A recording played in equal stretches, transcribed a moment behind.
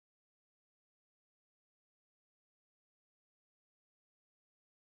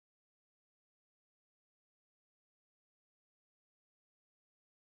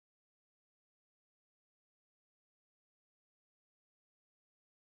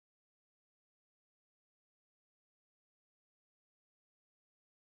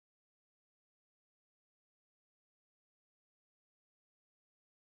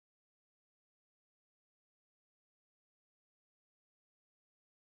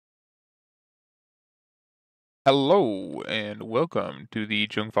Hello and welcome to the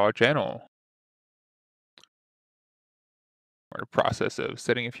JungFaha channel. We're in the process of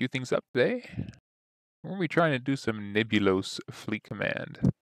setting a few things up today. We're going to be trying to do some Nebulous Fleet Command.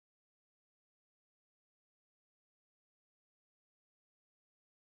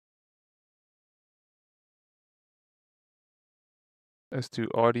 Let's do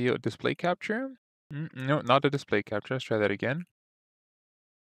audio display capture. No, not the display capture. Let's try that again.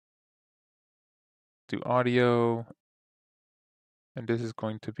 Do audio. And this is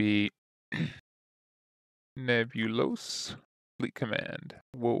going to be Nebulous Fleet Command.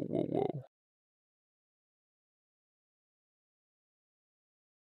 Whoa, whoa, whoa.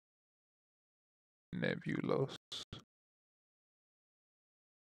 Nebulous.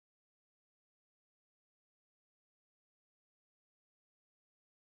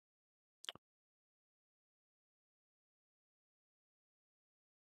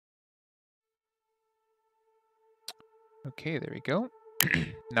 Okay, there we go.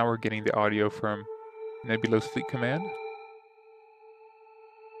 Now we're getting the audio from Nebulous Fleet Command.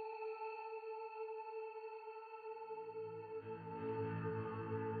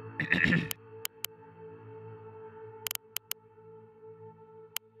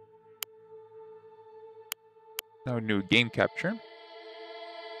 Now new game capture.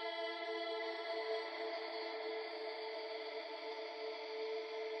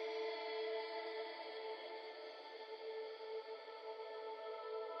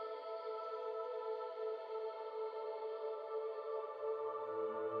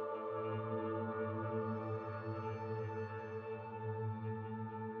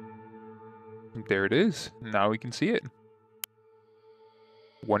 There it is. Now we can see it.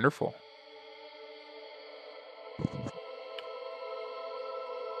 Wonderful.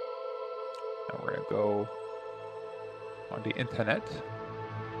 Now we're going to go on the internet.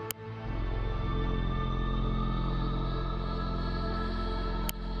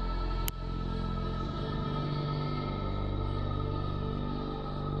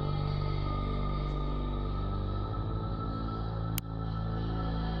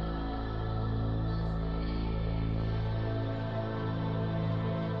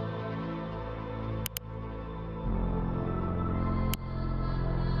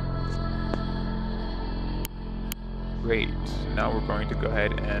 Great. Now we're going to go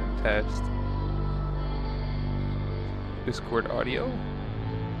ahead and test Discord audio.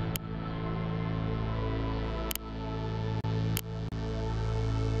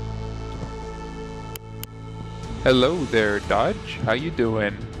 Hello there, Dodge. How you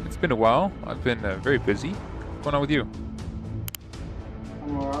doing? It's been a while. I've been very busy. What's going on with you?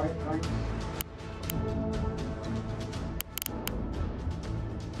 I'm alright, thanks.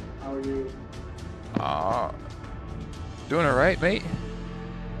 How are you? Doing all right, mate.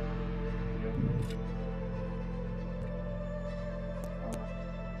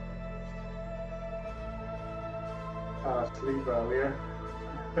 Asleep earlier.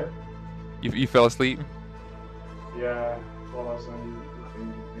 You fell asleep? Yeah, while I was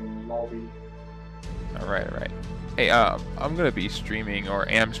in lobby. All right. Hey, I'm gonna be streaming or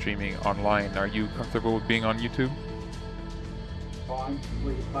am streaming online. Are you comfortable with being on YouTube? Fine, what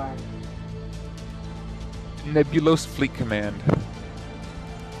are you playing? Nebulous Fleet Command.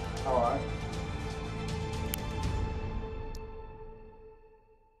 Alright.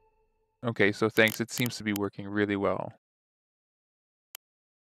 Okay, so thanks. It seems to be working really well.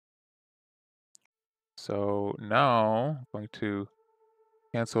 So now I'm going to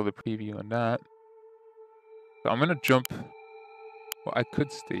cancel the preview on that. So I'm gonna jump. Well, I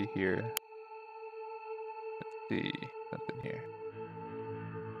could stay here. Let's see something here.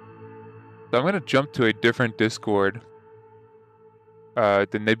 So I'm gonna jump to a different Discord.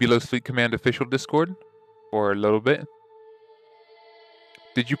 The Nebulous Fleet Command official Discord for a little bit.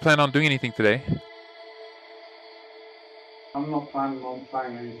 Did you plan on doing anything today? I'm not planning on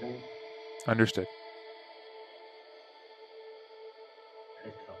playing anything. Understood.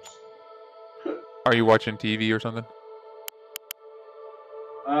 Hiccups. Are you watching TV or something?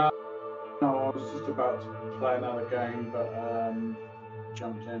 No, I was just about to play another game, but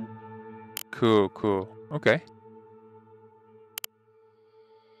jumped in. Cool. Okay.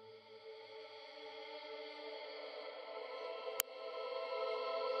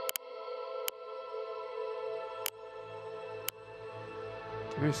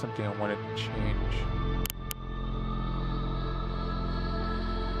 There is something I wanted to change.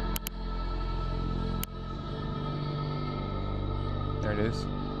 There it is.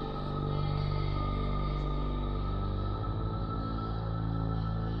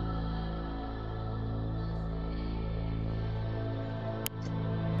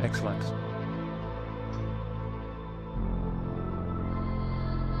 Excellent.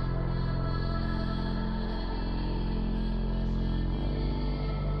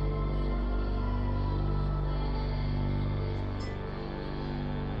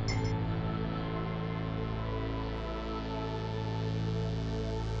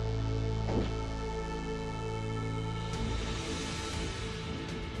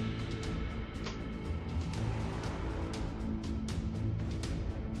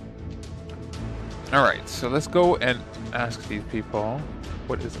 Alright, so let's go and ask these people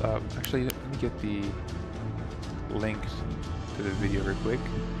what is up. Actually, let me get the link to the video real quick.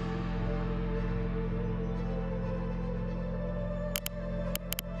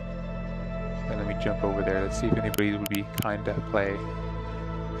 And let me jump over there. Let's see if anybody would be kind to play.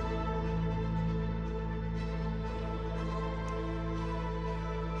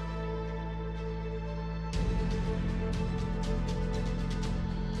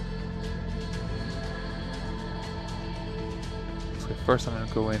 So first I'm going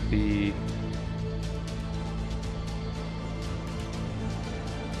to go in the...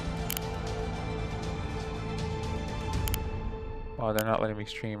 Oh, they're not letting me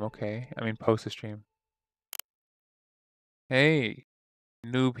stream. Okay. I mean, post a stream. Hey,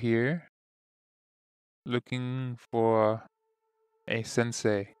 noob here. Looking for a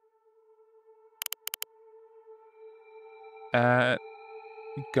sensei.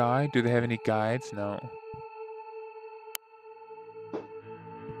 Guide? Do they have any guides? No.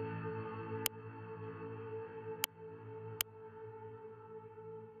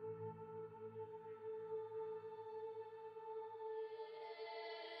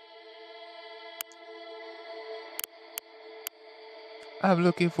 I'm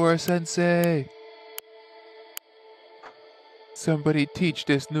looking for a sensei. Somebody teach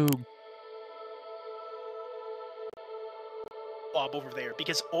this noob. Bob over there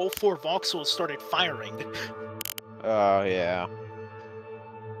because all 4 voxels started firing. Oh, yeah.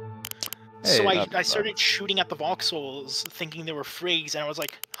 So Hey, I started shooting at the voxels thinking they were frigs, and I was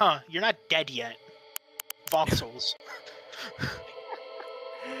like, huh, you're not dead yet. Voxels.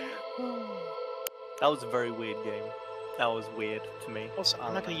 That was a very weird game. That was weird to me. Also,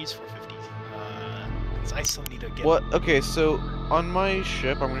 I'm not going to use 450. Because I still need to get... What? Okay, so on my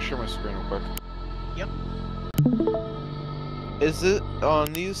ship, I'm gonna share my screen real quick. Yep. Is it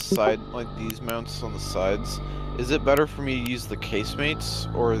on these these mounts on the sides? Is it better for me to use the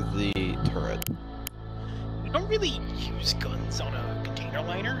casemates or the turret? We don't really use guns on a container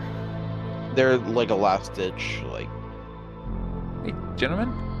liner. They're like a last ditch, like. Hey,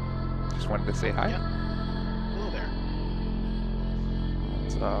 gentlemen. Just wanted to say hi. Yeah. Hello there.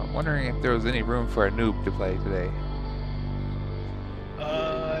 So, wondering if there was any room for a noob to play today.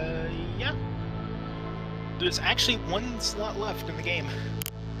 Yeah. There's actually 1 slot left in the game.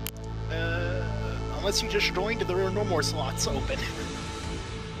 Unless you just joined, there are no more slots open.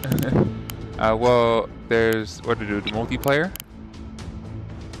 Well, there's what to do. The multiplayer.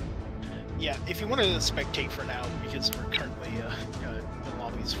 Yeah, if you want to spectate for now, because we're currently the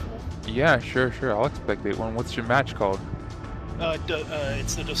lobby's full. Yeah, sure. I'll spectate one. What's your match called?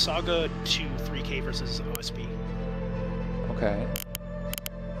 It's the Dosaga 2 3K versus OSP. Okay.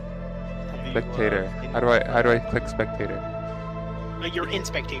 Have you, Spectator. been- How do I click spectator? You're in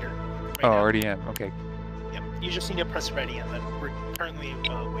spectator. Right Oh, now. already am. Okay. Yep. You just need to press ready, and then we're currently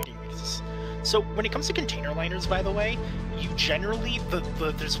waiting. So when it comes to container liners, by the way, you generally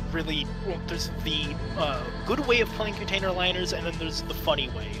there's the good way of playing container liners, and then there's the funny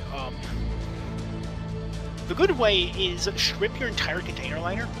way. The good way is strip your entire container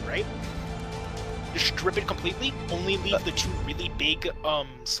liner, right? Just strip it completely. Only leave the 2 really big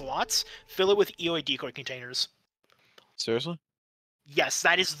slots. Fill it with EOI decoy containers. Seriously? Yes,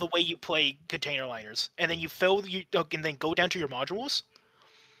 that is the way you play container liners. And then and then go down to your modules.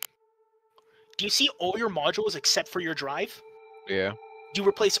 Do you see all your modules except for your drive? Yeah. You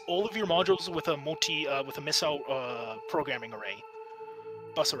replace all of your modules with a missile programming array,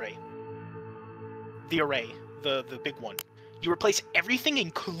 bus array. The array, the big one. You replace everything,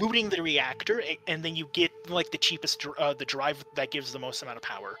 including the reactor, and then you get like the cheapest the drive that gives the most amount of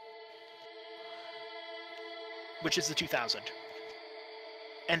power, which is the 2000.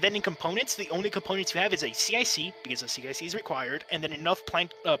 And then in components, the only components you have is a CIC, because a CIC is required, and then enough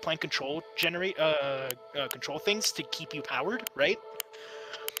plant control control things to keep you powered, right?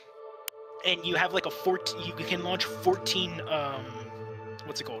 And you have like you can launch 14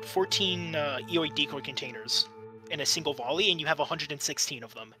 14 EOI decoy containers in a single volley, and you have 116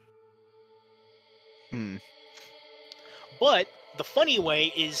 of them. Hmm. But the funny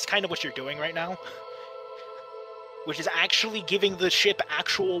way is kind of what you're doing right now, which is actually giving the ship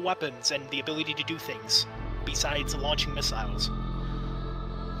actual weapons and the ability to do things, besides launching missiles.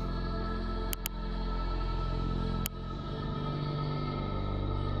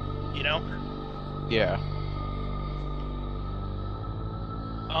 You know? Yeah.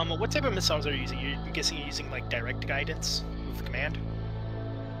 What type of missiles are you using? I'm guessing you're using, like, direct guidance with the command?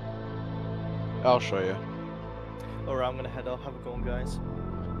 I'll show you. Alright, I'm gonna head off. Have a go on, guys.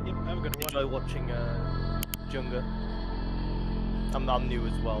 Yep, have a good one. Enjoy watching Junga. I'm new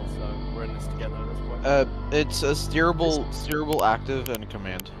as well, so we're in this together at this point. It's a steerable active and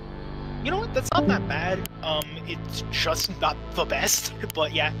command. You know what? That's not that bad. It's just not the best.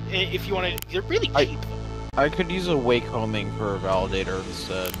 But yeah, if you want to, they're really cheap. I could use a wake homing for a validator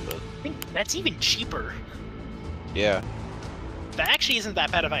instead, but I think that's even cheaper. yeah. That actually isn't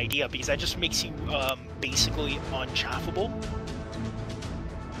that bad of an idea because that just makes you basically unchaffable.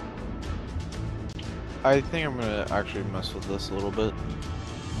 I think I'm gonna actually mess with this a little bit.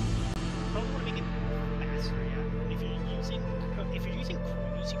 Probably want to make it faster, yeah. If you're using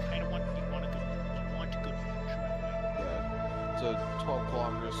cruise, you kind of want a good launch right away. Yeah. So 12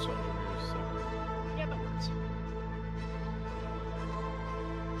 kilometers, 200 meters. So. Yeah, that works.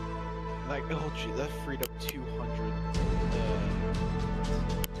 Like, oh gee, that freed up 200.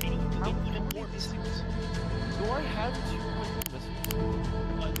 And you can get even more missiles. Do I have 200 missiles?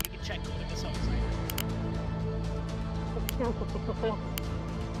 You can check, go to missiles.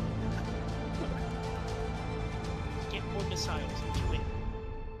 Get more missiles into it.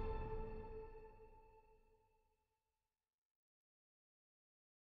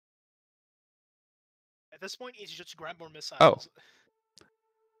 At this point, it's just grab more missiles.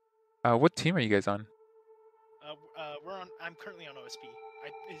 Oh. What team are you guys on? I'm currently on OSP.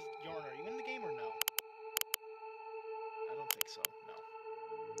 Yorn, are you in the game or no? I don't think so.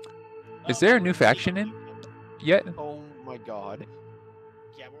 No. Is there a new faction in yet? Oh my god.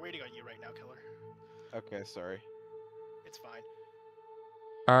 Yeah, we're waiting on you right now, Killer. Okay, sorry. It's fine.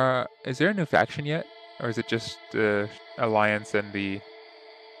 Is there a new faction yet, or is it just the Alliance and the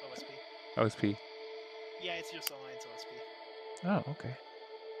OSP. OSP? Yeah, it's just Alliance OSP. Oh, okay.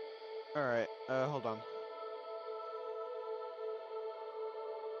 Alright, hold on.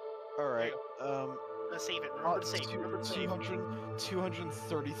 Alright, Save it. Remember to save. Remember to save.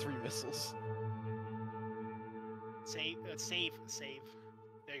 233 missiles. Save.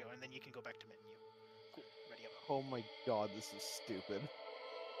 There you go, and then you can go back to menu. Cool. Ready up. Oh my god, this is stupid.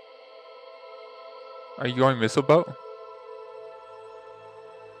 Are you going missile boat?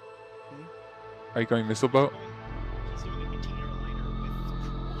 Hmm? Are you going missile boat? He's doing a container liner with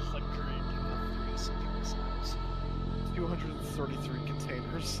 230 something missiles. 233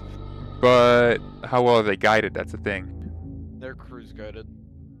 containers. But how well are they guided? That's the thing. They're cruise guided.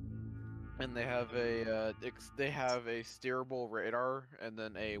 And they have a steerable radar and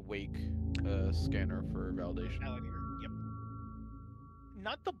then a wake scanner for validation. Yep.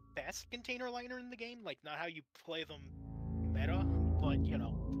 Not the best container liner in the game, like not how you play them meta, but you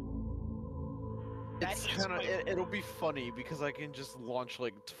know. It's kind of it'll be funny because I can just launch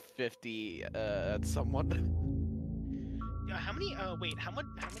like 50 at someone. Yeah, how many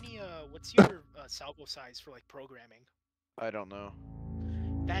what's your salvo size for like programming? I don't know.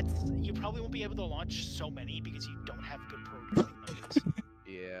 You probably won't be able to launch so many because you don't have good programming numbers.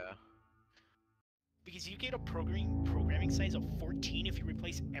 Yeah. Because you get a programming size of 14 if you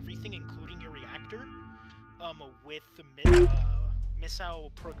replace everything, including your reactor, with the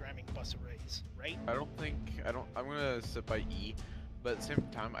missile programming bus arrays, right? I'm gonna sit by E, but at the same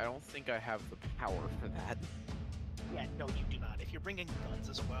time, I don't think I have the power for that. Yeah, no, you do not. If you're bringing guns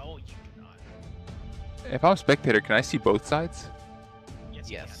as well, you do not. If I'm a spectator, can I see both sides? Yes.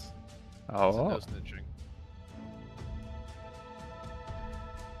 You Yes. Oh. No snitching.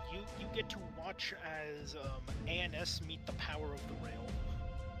 You get to watch as ANS meet the power of the rail.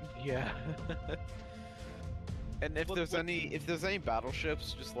 Yeah. And if there's any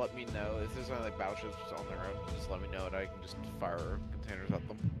battleships, just let me know. If there's any like battleships on their own, just let me know and I can just fire containers at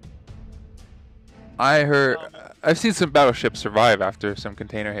them. I've seen some battleships survive after some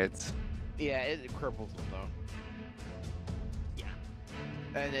container hits. Yeah, it cripples them though. Yeah.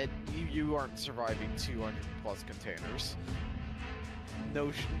 And you aren't surviving 200 plus containers.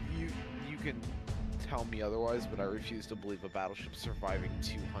 No, you can tell me otherwise, but I refuse to believe a battleship surviving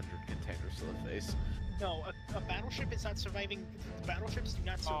 200 containers to the face. No, a battleship is not surviving. Battleships do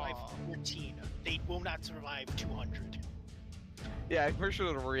not survive 14. They will not survive 200. Yeah, I'm pretty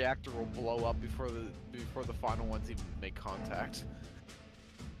sure the reactor will blow up before the final ones even make contact.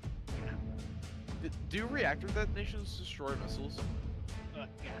 Yeah. Do reactor detonations destroy missiles? Yeah.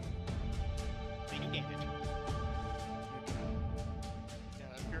 They do damage.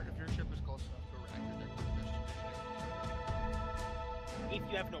 Yeah, if your ship is close enough to a reactor, If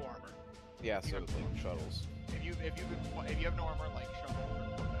you have no armor. Yeah, so like shuttles. if you have no armor like shuttles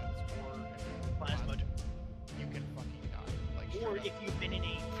or corvettes or Plasma. you can fucking die. Like Or straight if up. you've been in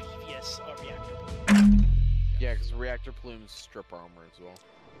a previous reactor. Yeah, because reactor plumes strip armor as well.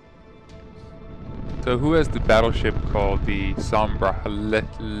 So who has the battleship called the Sombra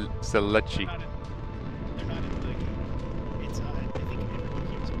Selechi? They're not in the game. It's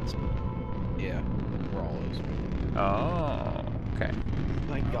Yeah, we're all those. Oh, okay.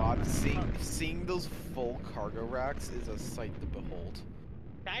 My God, seeing those full cargo racks is a sight to behold.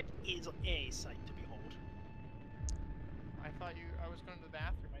 That is a sight to behold. I thought I was going to the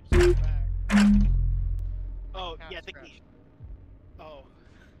bathroom. I just got back. Oh, cat yeah, scratched. Oh.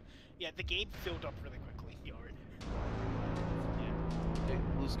 Yeah, the game filled up really quickly, Yard. Hey,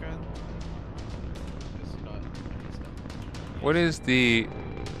 blue sky. Is he not? He's not. What is the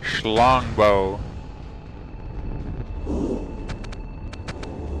schlongbow?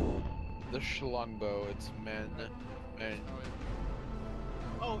 The schlongbow. It's men. And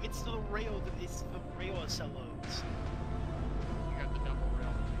Oh, it's the rail SLOs. You got the double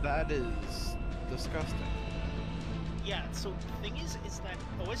rail. that is disgusting. Yeah, so the thing is that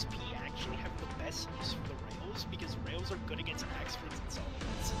OSP actually have the best use for the rails because rails are good against Axfords and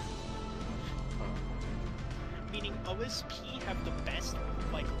Solomons. Meaning OSP have the best,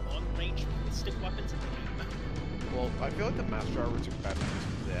 like, long-range ballistic weapons in the game. Well, I feel like the mass drivers are better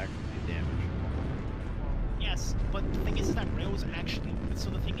because they actually do damage. Yes, but the thing is that rails actually... So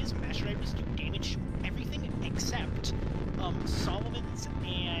the thing is, mass drivers do damage to everything except Solomons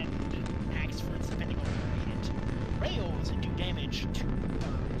and Axfords, depending on where you hit. Rails do damage to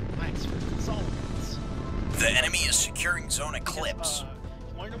Axfords and Solomons. The enemy is securing zone Eclipse.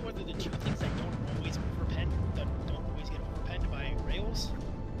 You want to know whether the two things that don't always get overpenned by rails?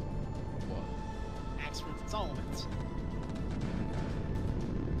 What? Axfords and Solomons.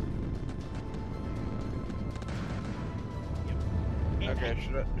 Yep. And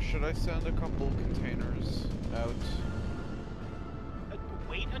Okay, should I send a couple containers out?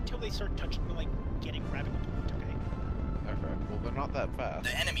 wait until they start touching, like, grabbing a point, okay? Okay, well they're not that fast.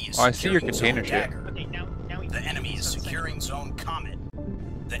 The enemy is Oh, I see your securing zone container ship. Dagger. Okay, now The enemy is securing zone Comet.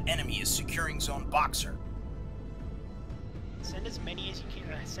 The enemy is securing zone Boxer. Send as many as you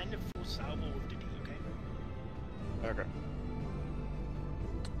can. Send a full salvo of the D, okay? Okay.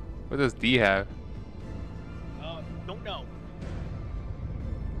 What does D have? Don't know.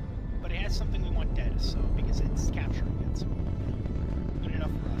 But it has something we want dead, so because it's capturing it, so good enough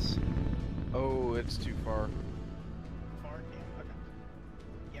for us. Oh, it's too far. Far? Yeah, okay.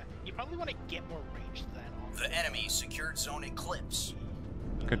 Yeah, you probably want to get more range to that on. The enemy secured zone Eclipse.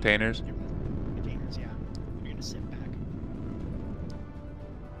 Containers? Containers, yeah. You're gonna sit back.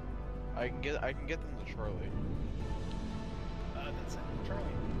 I can get them to Charlie. That's Charlie.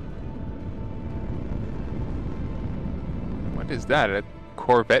 What is that? A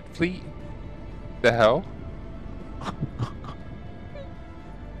Corvette fleet? The hell?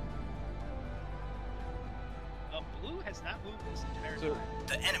 Blue has not moved this entire So, time.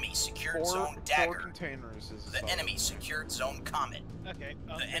 The enemy secured Four zone Dagger. containers is The enemy secured zone Comet. Okay.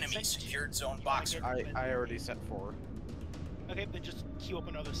 The enemy send secured two. zone You wanna Boxer. get- I already sent 4. Okay, then just queue up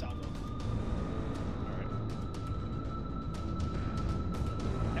another salvo. Alright.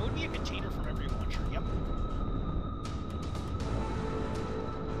 That would be a container from every launcher. Yep.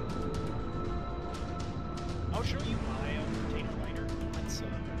 I'll show you my container lighter. Let's do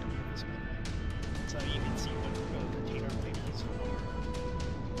this by the way. So you can see what the container lighter is for.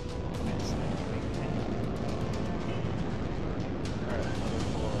 It's Alright, another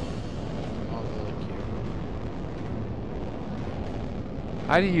 4 on the queue.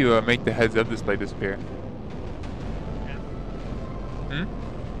 How do you make the heads-up display disappear? Hmm?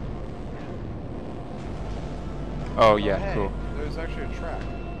 Oh yeah, hey, cool. There's actually a track.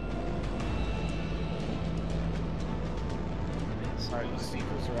 Alright, the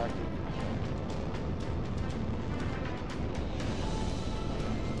seekers are active.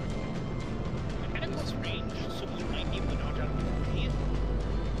 kind of close range, so you might be able to dodge out of the way.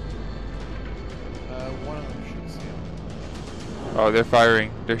 One of them should see him. Oh, they're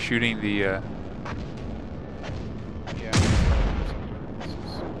firing. They're shooting the. Yeah.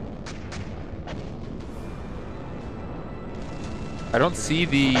 I don't see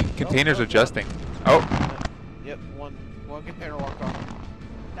the containers adjusting. Oh, Yep, one container locked on.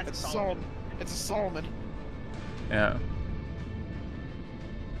 That's It's a solid. Solomon. It's a Solomon. yeah.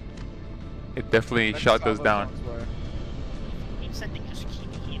 It definitely Next shot those salvo's down. on its way. Keep sending, just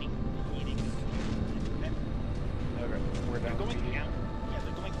keep hitting. Okay. Okay, we're They're down. going to down. Yeah,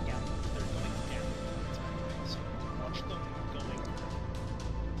 they're going down. They're going down. So launch them going.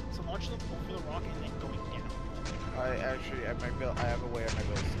 So launch them over the rock and then going down. I have a way I might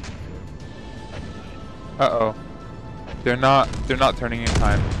be able to see through. Uh-oh. They're not turning in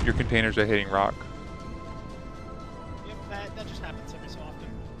time. Your containers are hitting rock. Yep, that just happens every so often.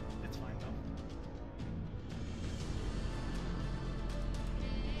 It's fine though.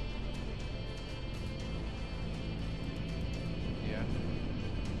 Yeah.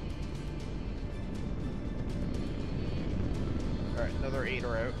 Alright, another 8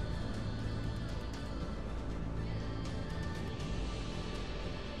 are out.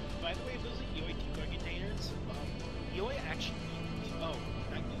 By the way, those are EOI decoy containers. EOI actually means,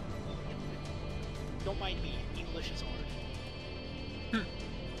 don't mind me, English is hard.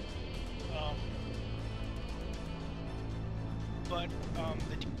 But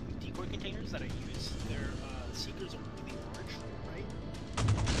the decoy containers that I use, their seekers are really large, right?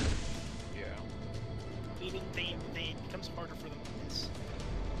 Yeah. Meaning it becomes harder for them to miss.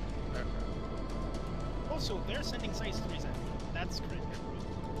 Okay. Also, they're sending size 3s at me. That's cringe, bro.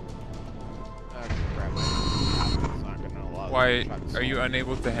 Crap. It's not gonna allow Why them to try to are you solve.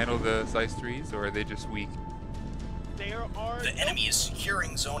 unable to handle the size 3s, or are they just weak? There are. The enemy is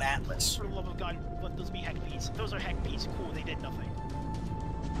securing Zone Atlas. For the love of God, let those be hack bees. Those are hack bees. Cool, they did nothing.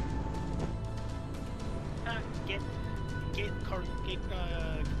 Get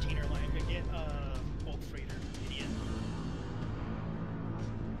container line. Get bulk freighter. Idiot.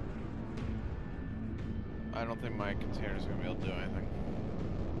 I don't think my container's gonna be able to do anything.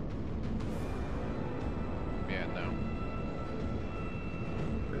 Yeah, no.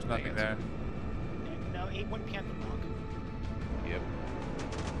 There's nothing there. No, 8-1 Panther block. Yep.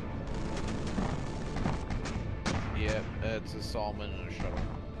 Yep, it's a Solomon and a shuttle.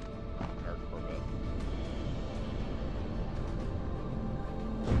 Or Corvette.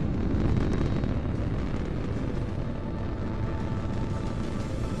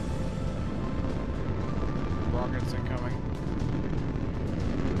 Rockets incoming.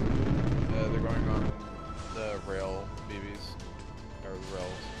 They're going on the rail BBs. Or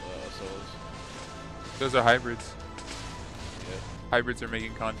rail solos. Those are hybrids. Yep. Hybrids are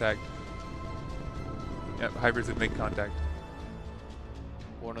making contact. Yep, hybrids have made contact.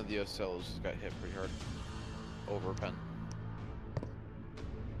 One of the Ocellos just got hit pretty hard. Over pen.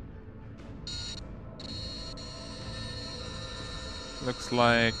 Looks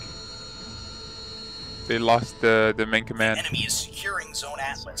like they lost the main command. The enemy is securing Zone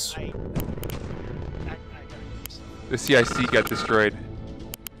Atlas. I gotta use some. The CIC got destroyed.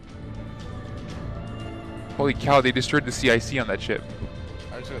 Holy cow, they destroyed the CIC on that ship.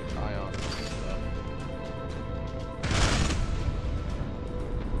 I just got an eye on this stuff.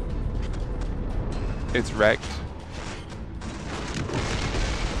 It's wrecked.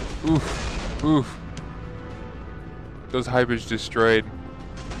 Oof. Oof. Those hybrids destroyed.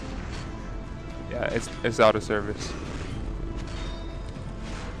 Yeah, it's out of service.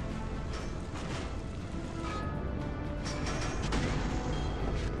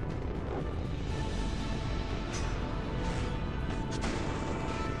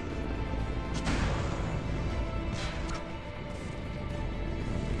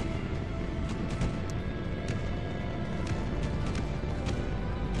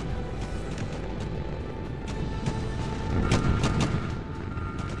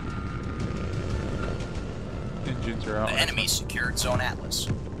 Engines are out. The enemy secured Zone Atlas.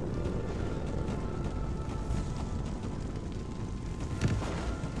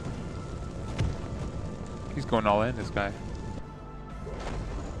 He's going all in, this guy.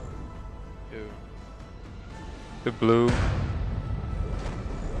 Who? The blue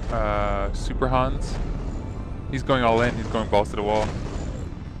Super Hans. He's going all in, he's going balls to the wall.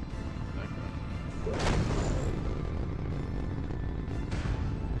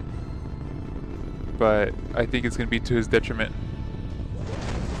 But I think it's going to be to his detriment.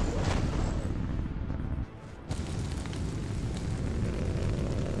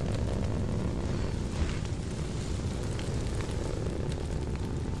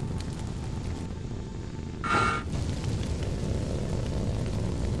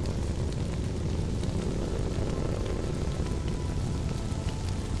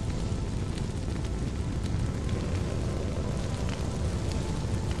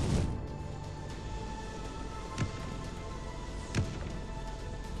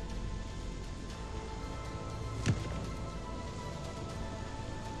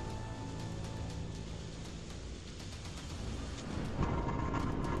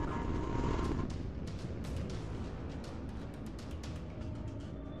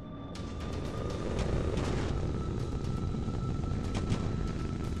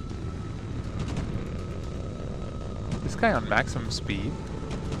 This guy on maximum speed.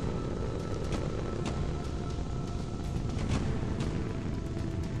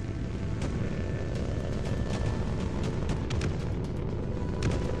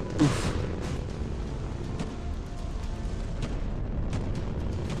 Oof.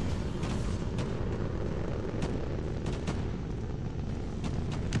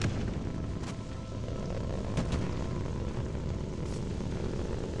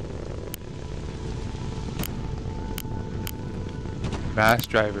 mass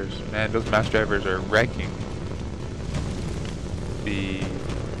drivers. Man, those mass drivers are wrecking the...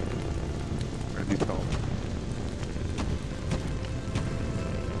 What are these called?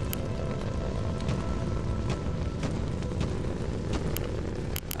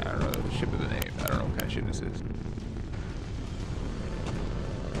 I don't know the ship of the name. I don't know what kind of ship this is.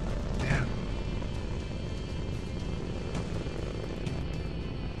 Damn.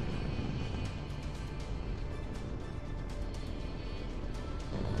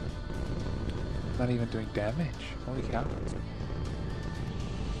 Not even doing damage. Holy cow.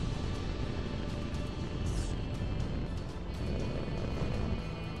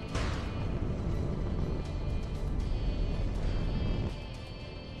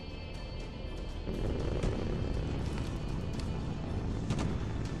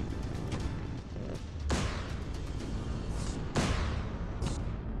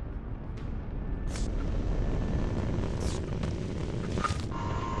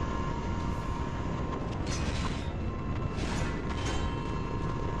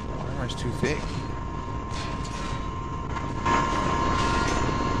 Armor's too thick.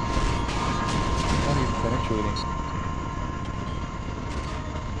 Not even penetrating.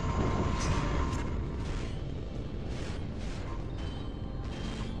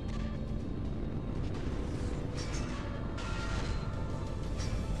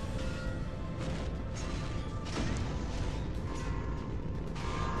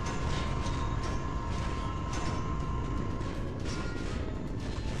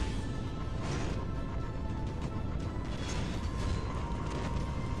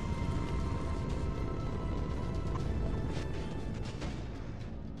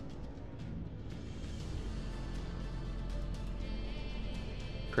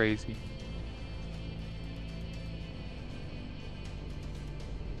 Crazy.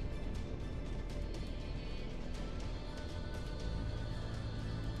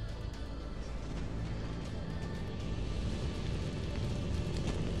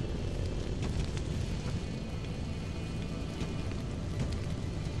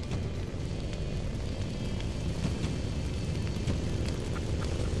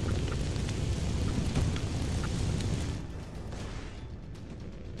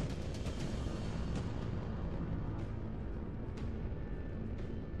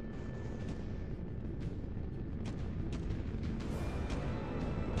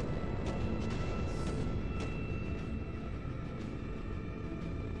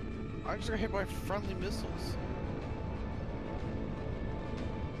 I just got hit by friendly missiles.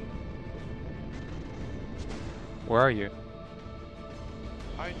 Where are you?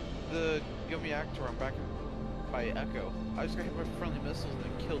 The Gummy Actor, I'm back by Echo. I just got hit by friendly missiles and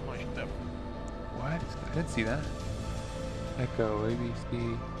it killed my ship. What? I didn't see that. Echo, ABC.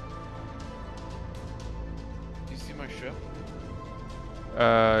 Do you see my ship?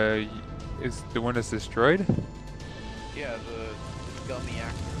 Is the one that's destroyed? Yeah, the Gummy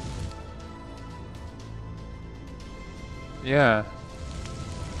Actor. Yeah.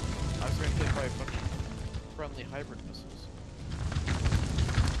 I was getting hit by a bunch of friendly hybrid missiles.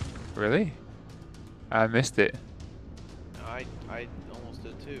 Really? I missed it. I almost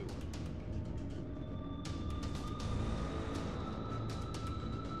did too.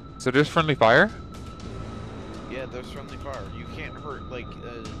 So there's friendly fire? Yeah, there's friendly fire. You can't hurt you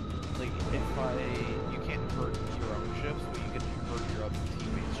can't hurt your own ships, but you can hurt your other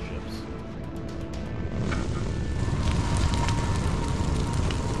teammates' ships.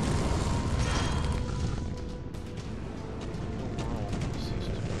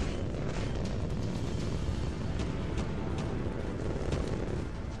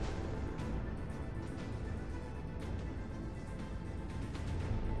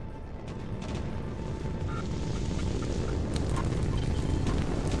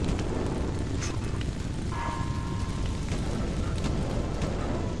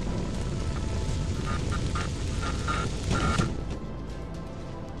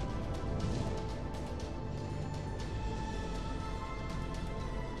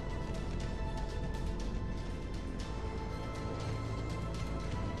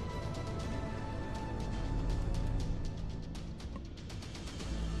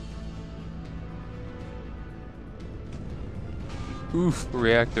 Oof,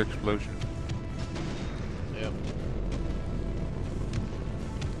 reactor explosion. Yep.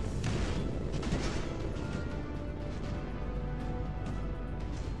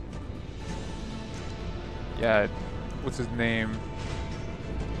 Yeah, what's his name?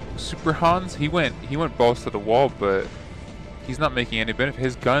 Super Hans? He went balls to the wall, but he's not making any benefit.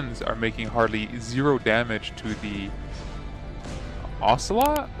 His guns are making hardly 0 damage to the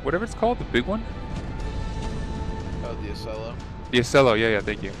Ocelot? Whatever it's called, the big one? Oh, the Ocelot? The Ocello, yeah,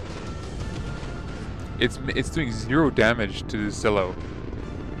 thank you. It's doing 0 damage to the Ocello.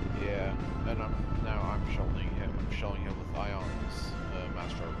 Yeah, and I'm shelling him. I'm shelling him with Ion's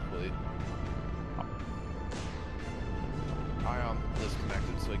Master Armor Fleet. Ion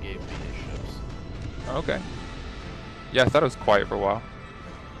disconnected, so it gave me his ships. Okay. Yeah, I thought it was quiet for a while.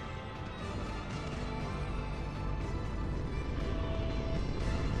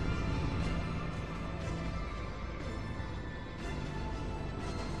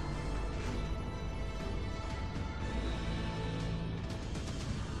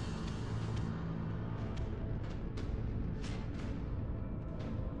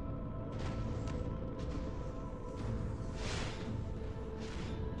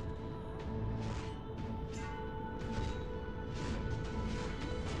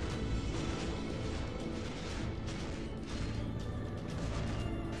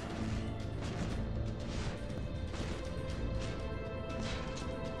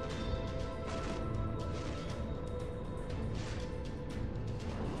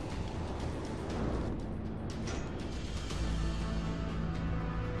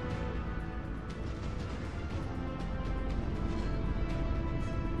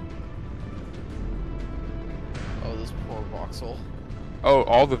 Oh, this poor voxel. Oh,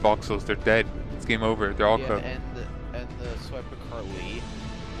 all the voxels, they're dead. It's game over. They're all Yeah, cooked. and the Swiper Carly,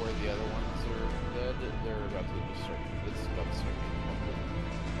 where the other ones are dead, they're about to start. It's about to start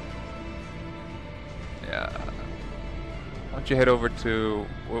getting Yeah. Why don't you head over to...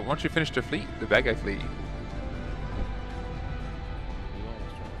 Well, why don't you finish the fleet? The bad guy fleet.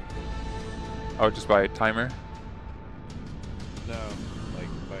 Oh, just by a timer? No, like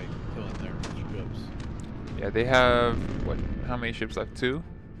by killing their ships. Yeah, they have... What? How many ships left? 2?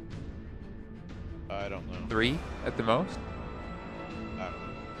 I don't know. 3 at the most? I don't know.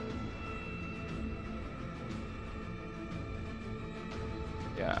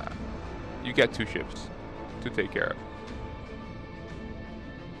 Yeah. You got 2 ships to take care of.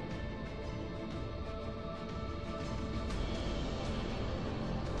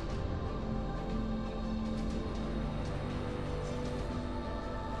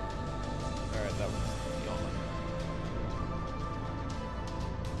 Alright, that one's gone.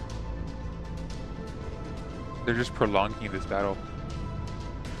 They're just prolonging this battle.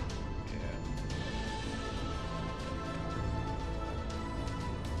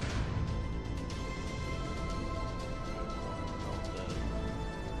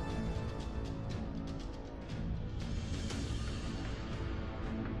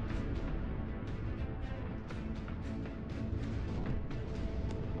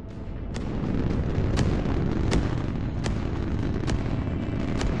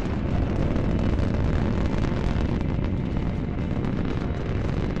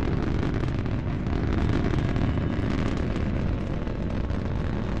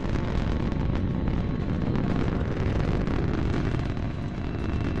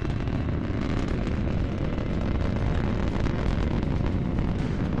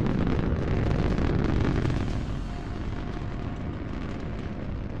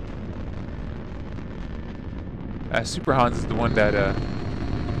 Yeah. Super Hans is the one that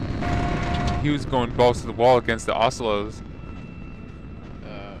he was going balls to the wall against the Ocelos,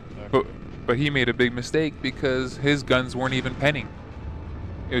 Okay. but he made a big mistake because his guns weren't even penning.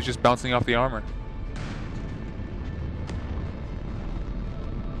 It was just bouncing off the armor.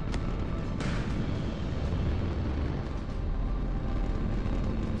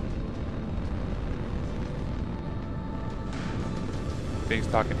 Thing's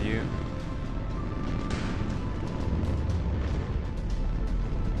talking to you.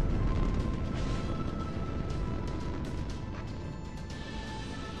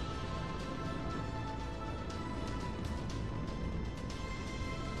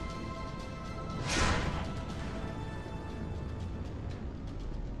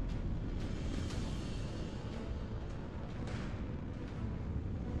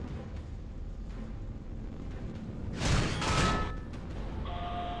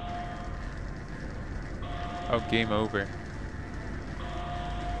 Oh, game over.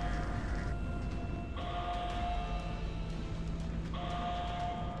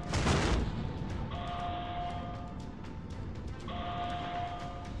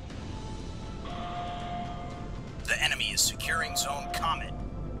 The enemy is securing Zone Comet.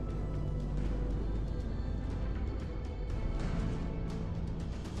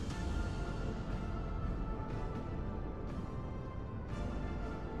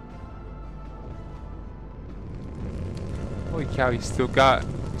 Holy cow, he's still got a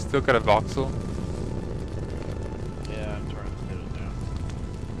voxel. Yeah, I'm trying to hit it now.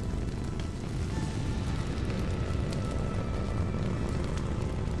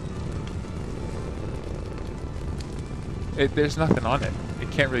 There's nothing on it.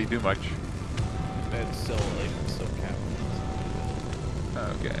 It can't really do much. It's still capped.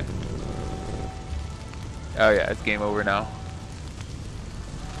 Okay. Oh yeah, it's game over now.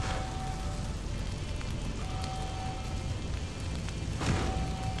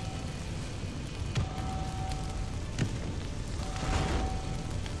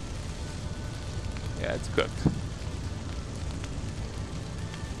 Yeah, it's cooked.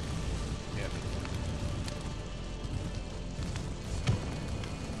 Yeah.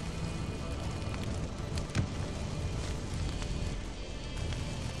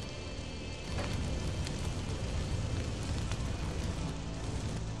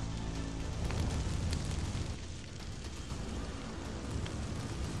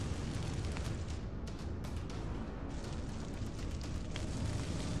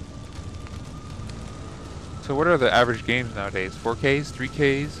 So what are the average games nowadays? 4Ks,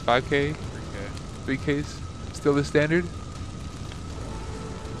 3Ks, 5K, 3Ks? Still the standard?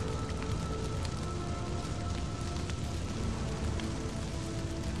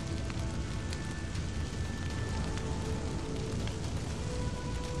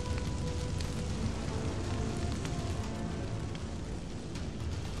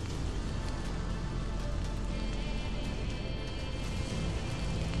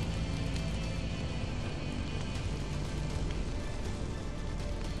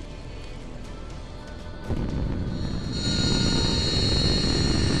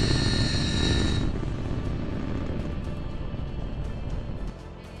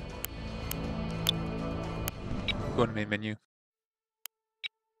 Go to main menu.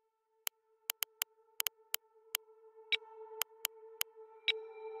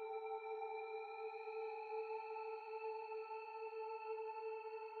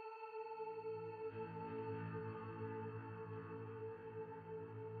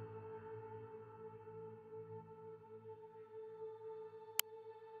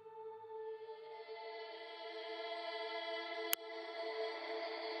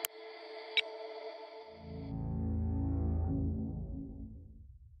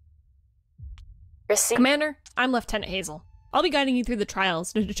 Commander, I'm Lieutenant Hazel. I'll be guiding you through the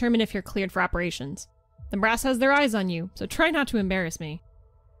trials to determine if you're cleared for operations. The brass has their eyes on you, so try not to embarrass me.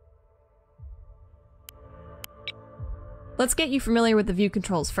 Let's get you familiar with the view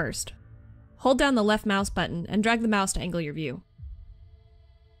controls first. Hold down the left mouse button and drag the mouse to angle your view.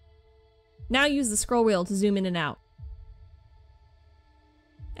 Now use the scroll wheel to zoom in and out.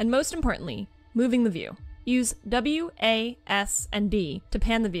 And most importantly, moving the view. Use W, A, S, and D to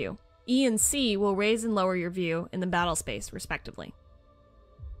pan the view. E and C will raise and lower your view in the battle space, respectively.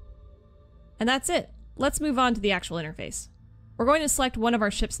 And that's it. Let's move on to the actual interface. We're going to select one of our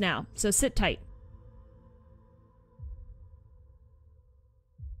ships now, so sit tight.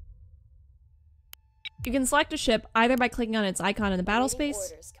 You can select a ship either by clicking on its icon in the battle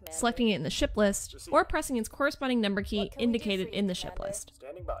space, selecting it in the ship list, or pressing its corresponding number key indicated in the ship list.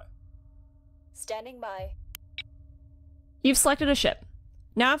 Standing by. Standing by. You've selected a ship.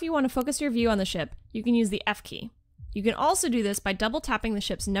 Now if you want to focus your view on the ship, you can use the F key. You can also do this by double tapping the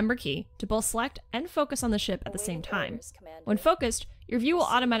ship's number key to both select and focus on the ship at the same time. When focused, your view will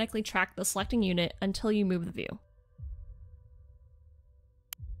automatically track the selecting unit until you move the view.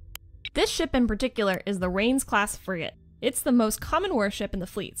 This ship in particular is the Rains-class frigate. It's the most common warship in the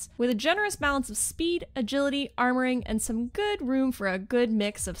fleets, with a generous balance of speed, agility, armoring, and some good room for a good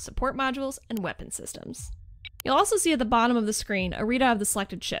mix of support modules and weapon systems. You'll also see at the bottom of the screen a readout of the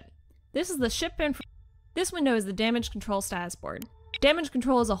selected ship. This is the ship info. This window is the damage control status board. Damage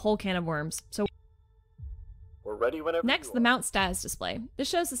control is a whole can of worms, so We're ready whenever next, you the are. mount status display. This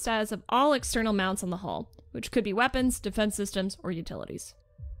shows the status of all external mounts on the hull, which could be weapons, defense systems, or utilities.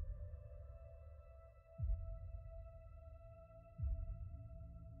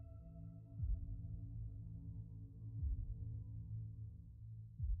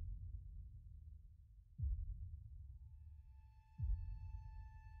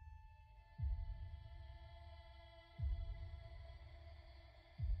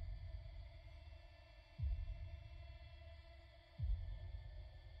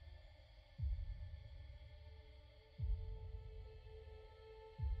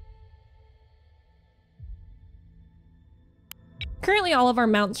 Currently, all of our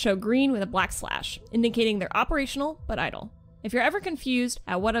mounts show green with a black slash, indicating they're operational but idle. If you're ever confused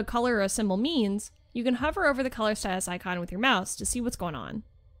at what a color or a symbol means, you can hover over the color status icon with your mouse to see what's going on.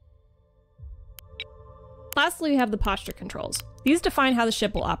 Lastly, we have the posture controls. These define how the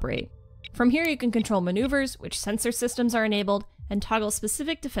ship will operate. From here, you can control maneuvers, which sensor systems are enabled, and toggle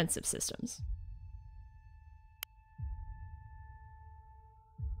specific defensive systems.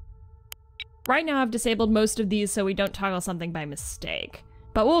 Right now I've disabled most of these so we don't toggle something by mistake,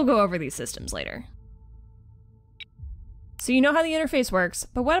 but we'll go over these systems later. So you know how the interface works,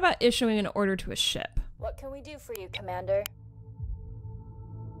 but what about issuing an order to a ship? What can we do for you, Commander?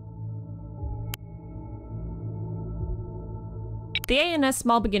 The ANS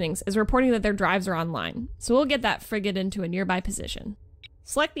Small Beginnings is reporting that their drives are online, so we'll get that frigate into a nearby position.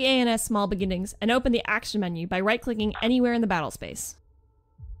 Select the ANS Small Beginnings and open the action menu by right-clicking anywhere in the battle space.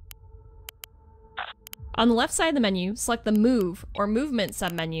 On the left side of the menu, select the Move or Movement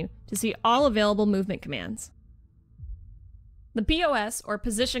submenu to see all available movement commands. The POS or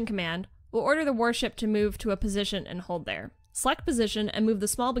Position command will order the warship to move to a position and hold there. Select position and move the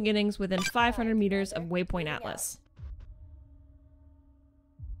Small Beginnings within 500 meters of Waypoint Atlas.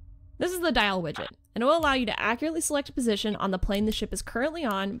 This is the dial widget, and it will allow you to accurately select a position on the plane the ship is currently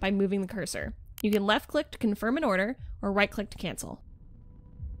on by moving the cursor. You can left-click to confirm an order, or right-click to cancel.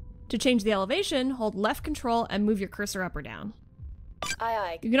 To change the elevation, hold left control and move your cursor up or down. Aye,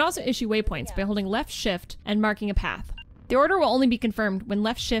 aye. You can also issue waypoints by holding left shift and marking a path. The order will only be confirmed when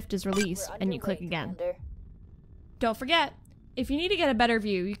left shift is released and you click again. Commander. Don't forget, if you need to get a better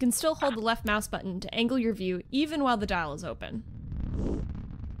view, you can still hold the left mouse button to angle your view even while the dial is open.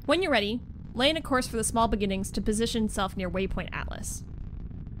 When you're ready, lay in a course for the Small Beginnings to position itself near Waypoint Atlas.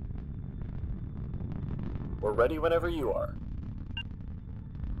 We're ready whenever you are.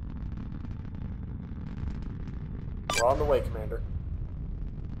 We're on the way, Commander.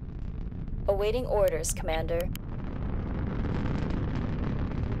 Awaiting orders, Commander.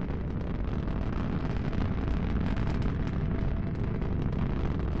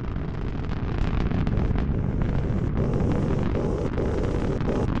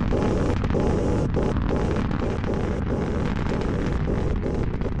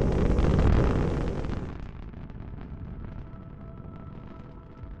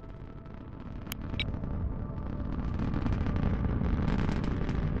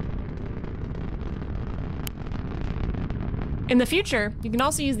 In the future, you can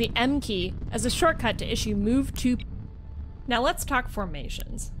also use the M key as a shortcut to issue Move to. Now let's talk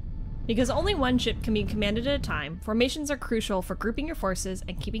formations. Because only one ship can be commanded at a time, formations are crucial for grouping your forces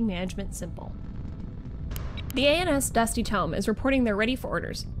and keeping management simple. The ANS Dusty Tome is reporting they're ready for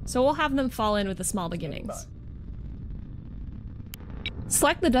orders, so we'll have them fall in with the Small Beginnings.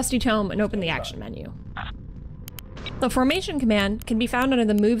 Select the Dusty Tome and open the action menu. The Formation command can be found under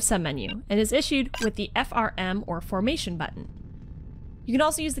the Move submenu and is issued with the FRM or Formation button. You can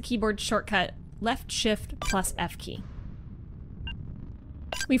also use the keyboard shortcut left shift plus F key.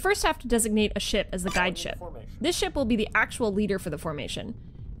 We first have to designate a ship as the guide ship. This ship will be the actual leader for the formation,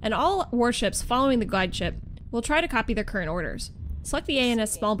 and all warships following the guide ship will try to copy their current orders. Select the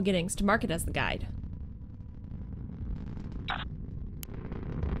ANS Small Beginnings to mark it as the guide.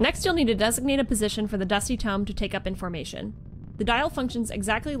 Next, you'll need to designate a position for the Dusty Tome to take up in formation. The dial functions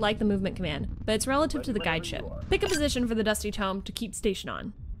exactly like the movement command, but it's relative to the guide ship. Pick a position for the Dusty Tome to keep station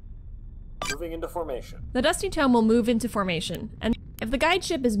on. Moving into formation. The Dusty Tome will move into formation, and if the guide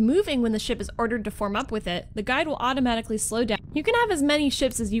ship is moving when the ship is ordered to form up with it, the guide will automatically slow down. You can have as many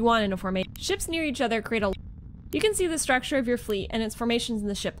ships as you want in a formation. Ships near each other create a... You can see the structure of your fleet and its formations in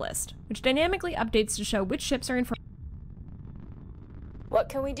the ship list, which dynamically updates to show which ships are in formation. What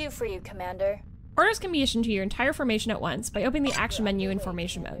can we do for you, Commander? Orders can be issued to your entire formation at once by opening the action menu in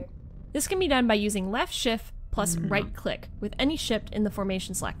formation mode. This can be done by using left shift plus right click with any ship in the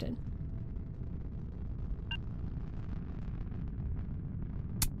formation selected.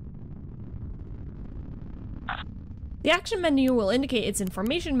 The action menu will indicate it's in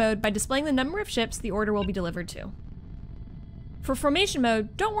formation mode by displaying the number of ships the order will be delivered to. For formation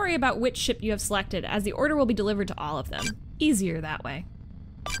mode, don't worry about which ship you have selected, as the order will be delivered to all of them. Easier that way.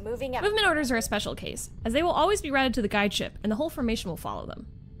 Moving out. Movement orders are a special case, as they will always be routed to the guide ship, and the whole formation will follow them.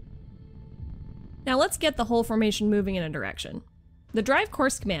 Now let's get the whole formation moving in a direction. The Drive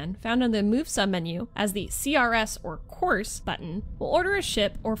Course command, found on the Move submenu as the CRS or Course button, will order a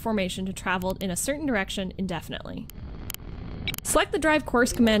ship or formation to travel in a certain direction indefinitely. Select the Drive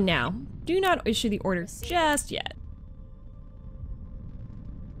Course command now. Do not issue the order just yet.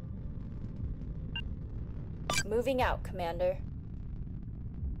 Moving out, Commander.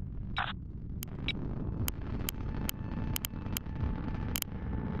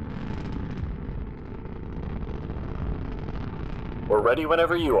 We're ready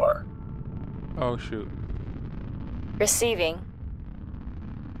whenever you are. Oh shoot. Receiving.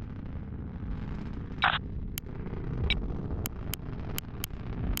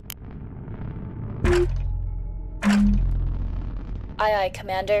 Aye, aye,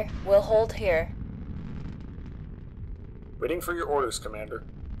 Commander. We'll hold here. Waiting for your orders, Commander.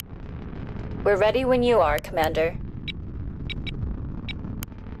 We're ready when you are, Commander.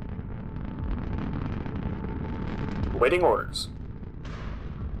 Awaiting orders.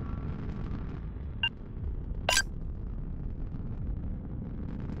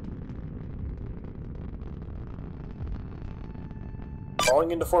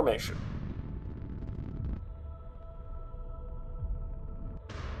 Falling into formation.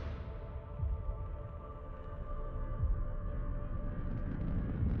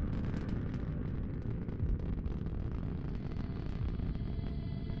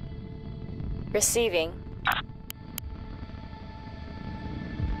 Receiving.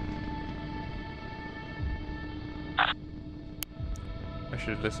 I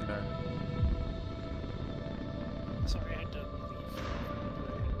should listen to her. Sorry, I had to leave.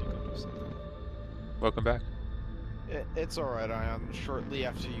 I had to go do something. Welcome back. It's alright, Ion. Shortly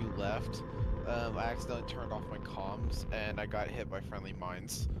after you left, I accidentally turned off my comms, and I got hit by friendly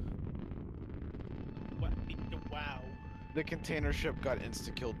mines. What? Wow. The container ship got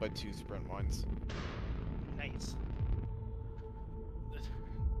insta-killed by 2 sprint mines. Nice.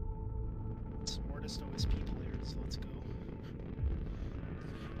 The smartest OSP players, let's go.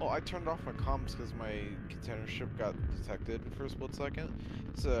 Well, I turned off my comms because my container ship got detected for a split second.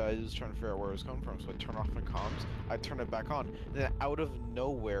 So I was trying to figure out where it was coming from, so I turned off my comms, I turned it back on, then out of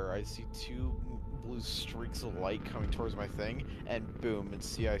nowhere I see 2 blue streaks of light coming towards my thing, and boom, and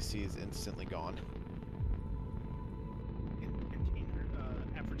CIC is instantly gone.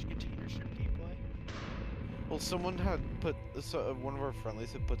 Average container ship gameplay. Well, someone had put, one of our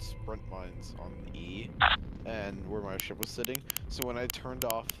friendlies had put sprint mines on E, and where my ship was sitting, so when I turned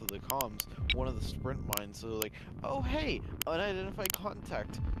off the comms, one of the sprint mines was like, oh hey, unidentified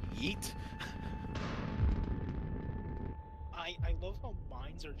contact, yeet. I love how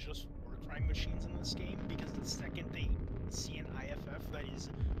mines are just war crime machines in this game, because the second they see an IFF that is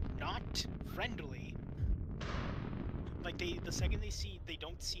not friendly, like the second they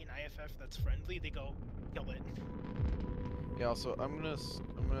don't see an IFF that's friendly, they go, kill it. Yeah, also, I'm gonna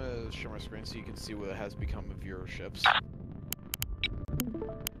share my screen so you can see what has become of your ships.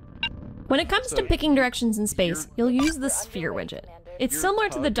 When it comes to picking directions in space, you'll use the sphere widget. It's similar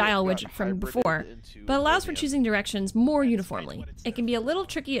to the dial widget from before, but allows for choosing directions more uniformly. It can be a little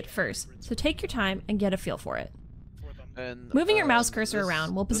tricky at first, so take your time and get a feel for it. And, Moving your mouse cursor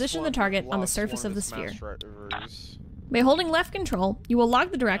around will position the target on the surface of the sphere. By holding left control, you will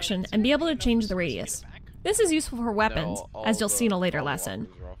log the direction and be able to change the radius. This is useful for weapons, as you'll see in a later lesson.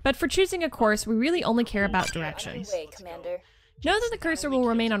 But for choosing a course, we really only care about direction. Know that the cursor will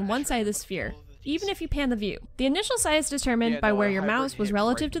remain on one side of the sphere, even if you pan the view. The initial side is determined by where your mouse was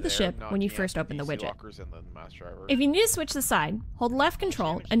relative to the ship when you first opened the widget. If you need to switch the side, hold left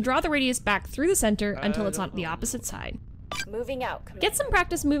control and draw the radius back through the center until it's on the opposite side. Moving out, Commander. Get some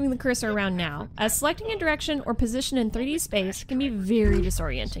practice moving the cursor around now, as selecting a direction or position in 3D space can be very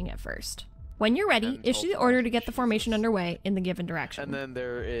disorienting at first. When you're ready, issue the order to get the formation underway in the given direction. And then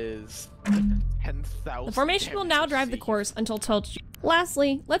there is 10,000. The formation will now drive the course until told.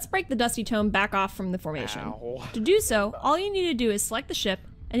 Lastly, let's break the dusty tone back off from the formation. Ow. To do so, all you need to do is select the ship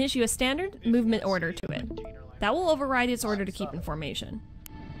and issue a standard movement order to it. That will override its order to keep in formation.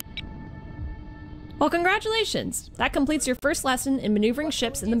 Well, congratulations! That completes your first lesson in maneuvering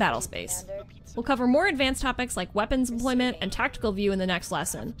ships in the battle space. We'll cover more advanced topics like weapons employment and tactical view in the next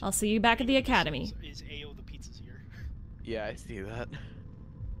lesson. I'll see you back at the academy. Is AO the pizzas here? Yeah, I see that.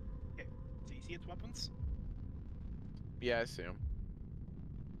 Okay, so you see its weapons? Yeah, I see them.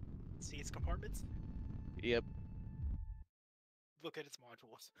 See its compartments? Yep. Look at its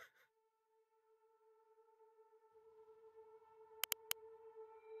modules.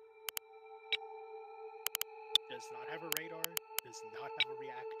 Does not have a radar, does not have a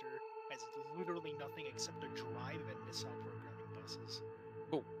reactor, has literally nothing except a drive and missile programming buses.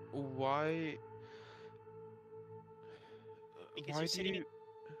 But why? Because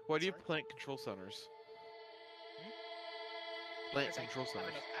Why do you have plant control centers? Plant Because control I don't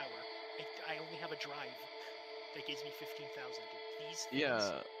have centers. enough power. I only have a drive that gives me 15,000. These things Yeah.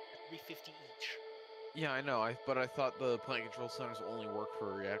 are 350 each. Yeah, I know. But I thought the plant control centers only work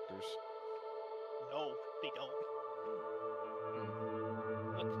for reactors. No, they don't.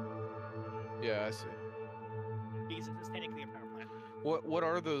 Look, Yeah, I see. because it's technically a power plant. What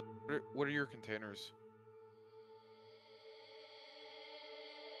are the what are your containers?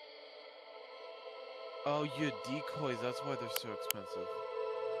 Oh, you had decoys. That's why they're so expensive.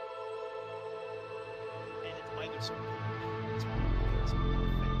 And it's why they're so cool. It's one of the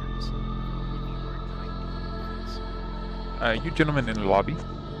things You gentlemen in the lobby?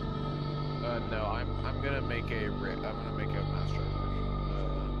 No, I'm gonna make a master fleet.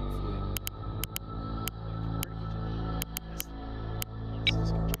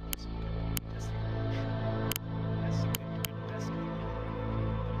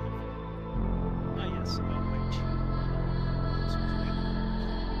 yes, my two officers, right?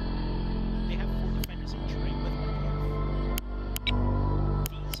 They have 4 defenders each, right? With RPF.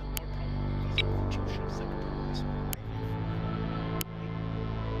 These are the 2 ships that can probably survive.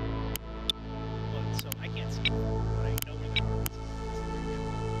 But so I can't see them, but I know where they are.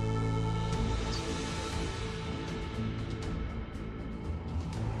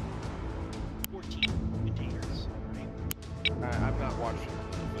 14 containers, right? I'm not watching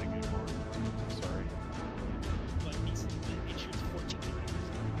the thing anymore. Sorry. But it shoots 14 containers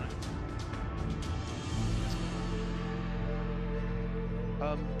at a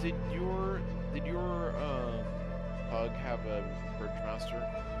time. Did your Pug have a bridge master?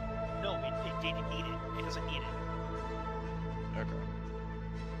 No, it didn't need it. It doesn't need it. Okay.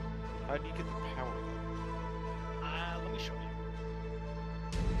 How do you get the power then? Let me show you.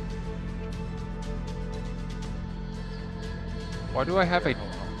 Why do I have a Hold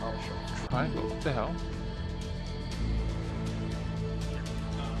on, I'll show you. triangle? What the hell?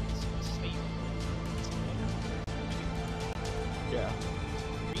 So this is how you Yeah.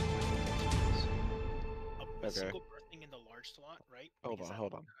 a single berthing in the large slot, right? Hold Because on, that's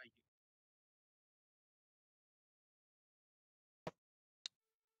hold on. how you-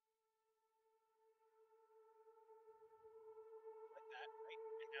 Like that, right?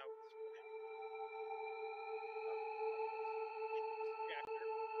 And now scroll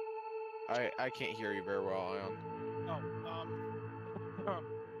down. I can't hear you very well, Ion.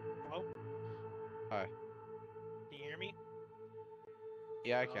 Hello? Hi. Can you hear me?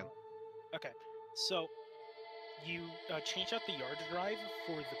 Yeah, I can. Okay, so you change out the yard drive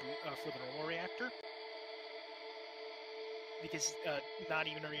for the normal reactor, because not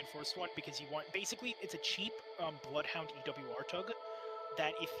even a reinforced one, because you want, basically it's a cheap Bloodhound EWR tug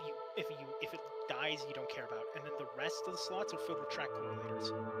that if it dies you don't care about, and then the rest of the slots are filled with track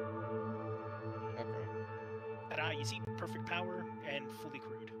correlators. Okay. And you see perfect power and fully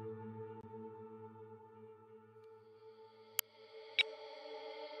crewed.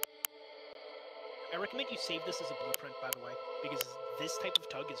 I recommend you save this as a blueprint, by the way, because this type of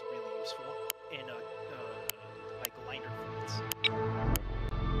tug is really useful in like liner fleets.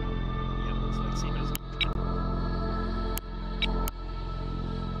 Yeah, so like save it as a blueprint.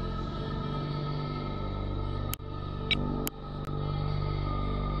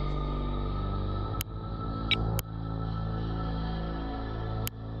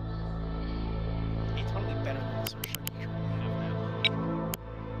 It's probably better than the search that you currently have now.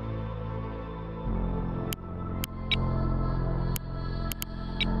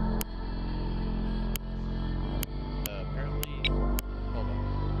 Apparently, hold on.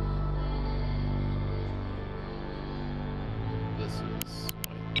 This is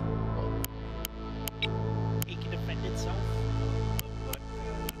my. Well, It can defend itself, but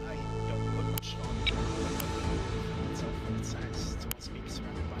I don't put much stock in it. Itself for its size, so it's maybe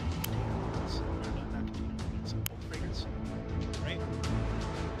surrounded by container units, or not container units, bulk freighters, right?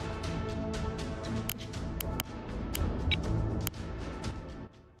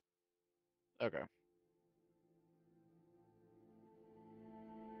 okay.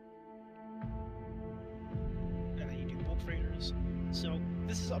 And then you do bulk freighters. So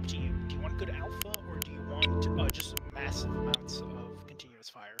this is up to you. Do you want good alpha, or do you want just massive amounts of continuous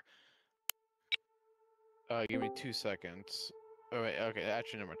fire? Give me 2 seconds. Oh wait, okay,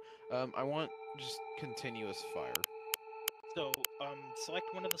 actually never mind. I want just continuous fire. So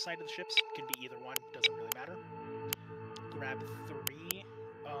select one of the side of the ships. Can be either one. Doesn't really matter. Grab 3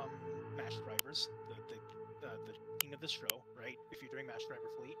 mash drivers. The king of the stro, right? If you're doing mash driver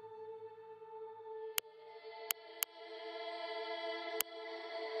fleet.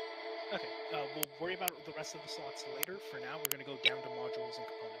 Okay, we'll worry about the rest of the slots later. For now, we're going to go down to modules and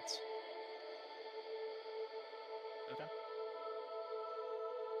components. Okay.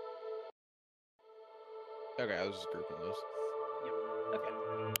 Okay, I was just grouping those. Yep. Okay.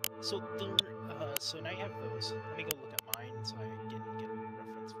 So so now you have those. Let me go look at mine so I can get a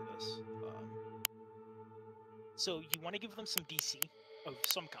reference for this. So you want to give them some DC of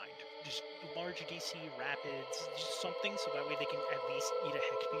some kind, just large DC, rapids, just something, so that way they can at least eat a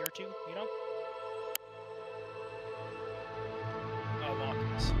Hexby or 2. You know.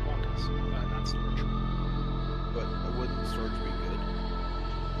 Lockers, not storage. But wouldn't storage be good?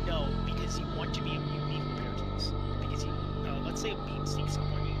 No, because you want to be able to need repair teams. Because you, let's say a beam sneaks up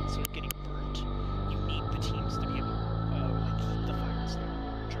on you and starts getting burnt, you need the teams to be able to like keep the fires there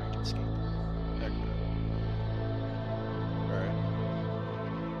when you're trying to escape. Okay. Alright.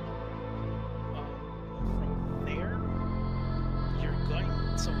 From there, you're going.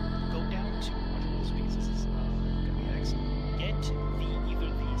 So go down to modules, because this is gonna be excellent. Get either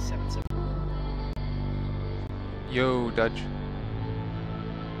the 7/7 Yo, Dutch.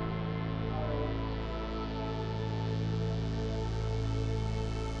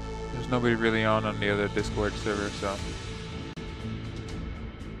 There's nobody really on the other Discord server, so.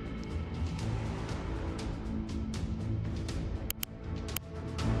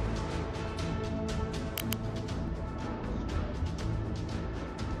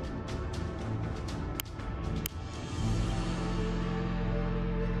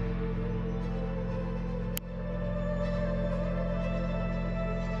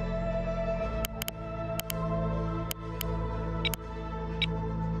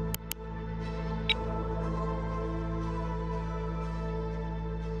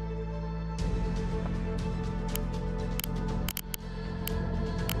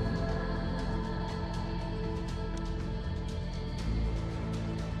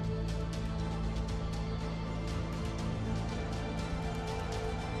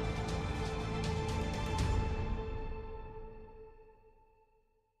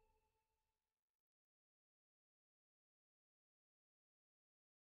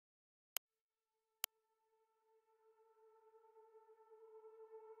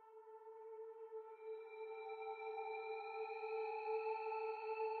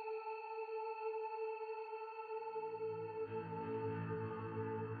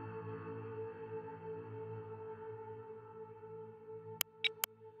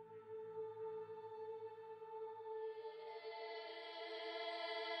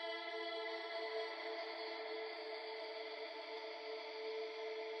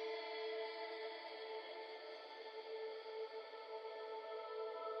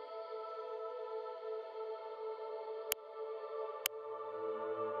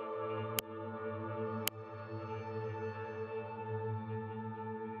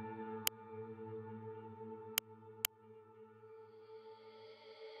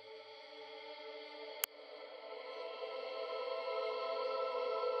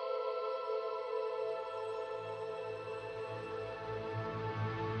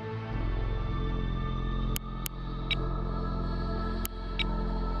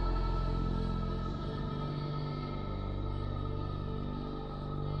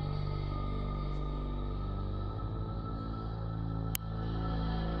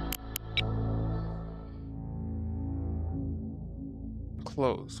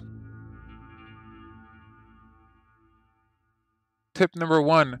 Close. Tip number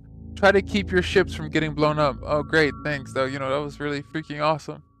 1, try to keep your ships from getting blown up. Oh, great, thanks, though. You know, that was really freaking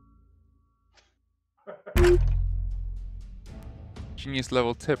awesome. Genius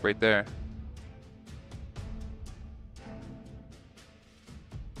level tip right there.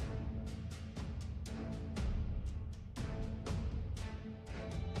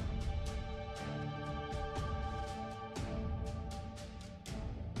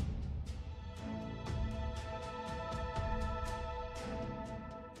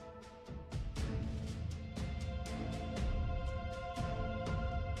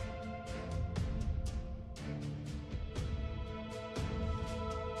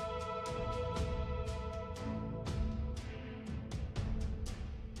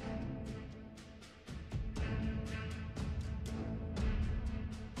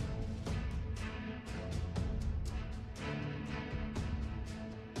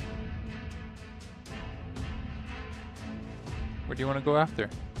 Where do you want to go after?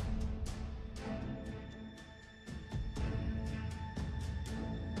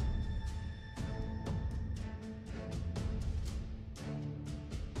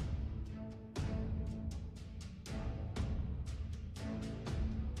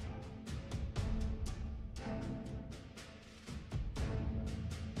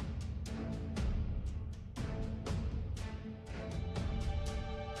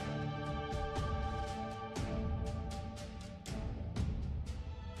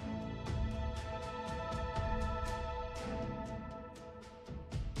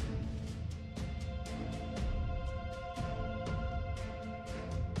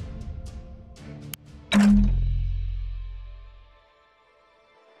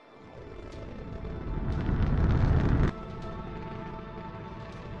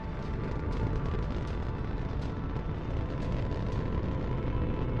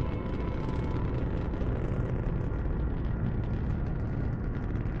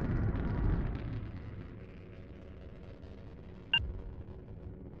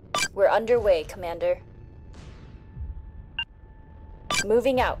 We're underway, Commander.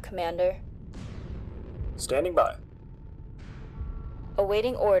 Moving out, Commander. Standing by.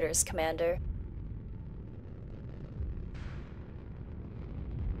 Awaiting orders, Commander.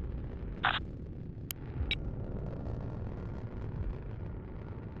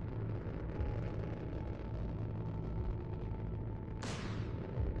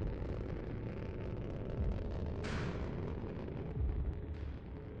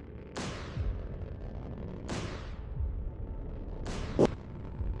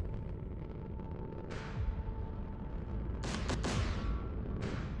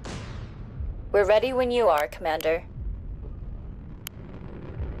 We're ready when you are, Commander.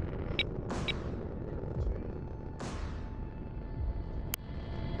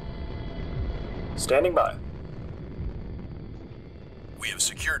 Standing by. We have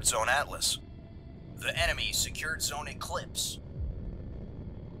secured Zone Atlas. The enemy secured Zone Eclipse.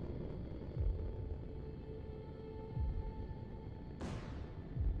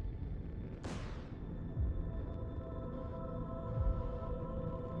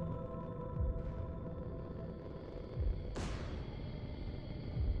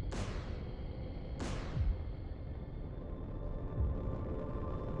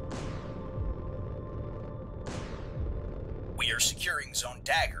 We are securing Zone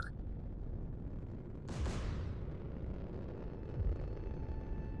Dagger.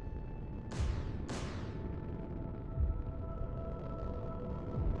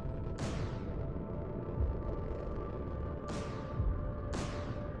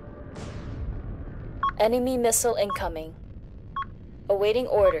 Enemy missile incoming. Awaiting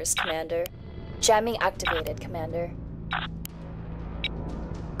orders, Commander. Jamming activated, Commander.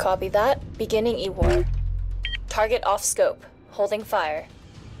 Copy that. Beginning E-War. Target off scope. Holding fire.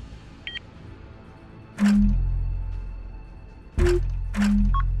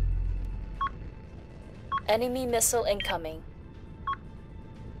 Enemy missile incoming.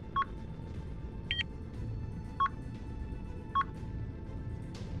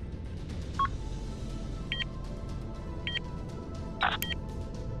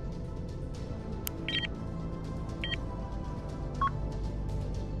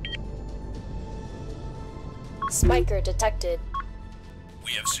 Spiker detected.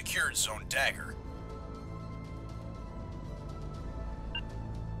 We have secured Zone Dagger.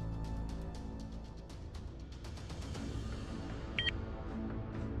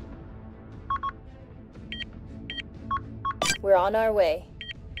 We're on our way.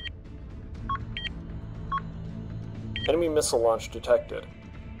 Enemy missile launch detected.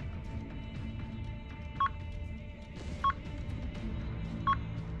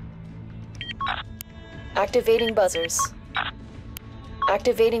 Activating buzzers.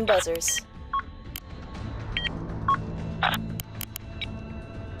 Activating buzzers.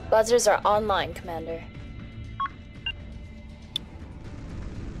 Buzzers are online, Commander.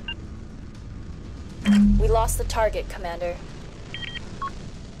 We lost the target, Commander.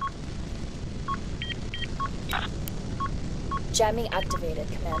 Jamming activated,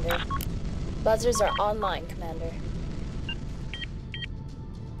 Commander. Buzzers are online, Commander.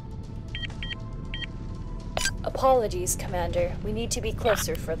 Apologies, Commander. We need to be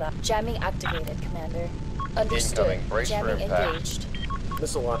closer for that. Jamming activated, Commander. Understood. Jamming engaged.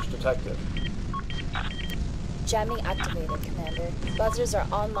 Missile launch detected. Jamming activated, Commander. Buzzers are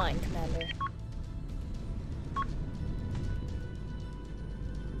online, Commander.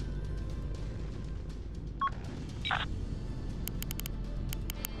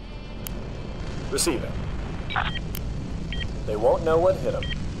 Receiving. They won't know what hit them.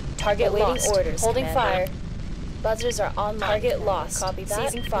 Target waiting orders. Holding fire. Buzzers are online. Target lost. Copy that.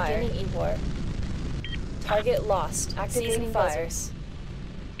 Seizing fire. Beginning E-War. Target lost. Activating fires.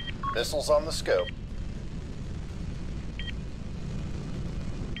 Missiles on the scope.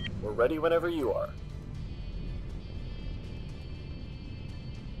 We're ready whenever you are.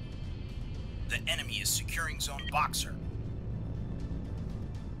 The enemy is securing Zone Boxer.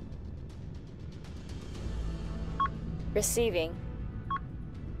 Receiving.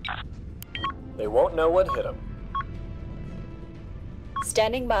 They won't know what hit them.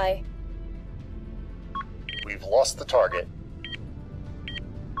 Standing by. We've lost the target.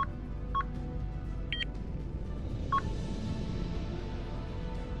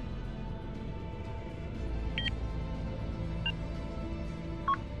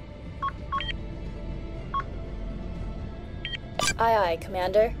 Aye, aye,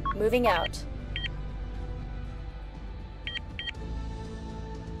 Commander. Moving out.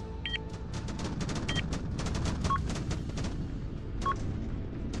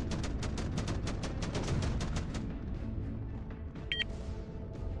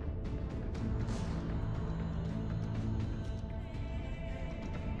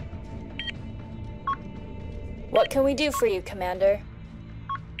 What can we do for you, Commander?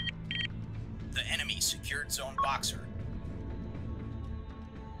 The enemy secured Zone Boxer.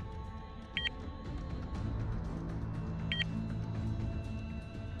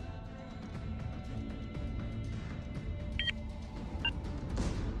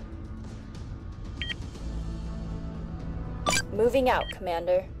 Moving out,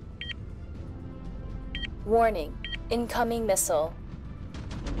 Commander. Warning. Incoming missile.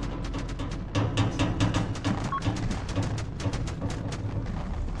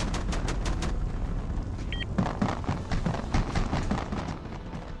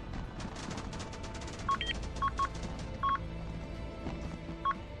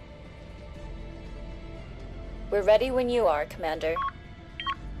 We're ready when you are, Commander.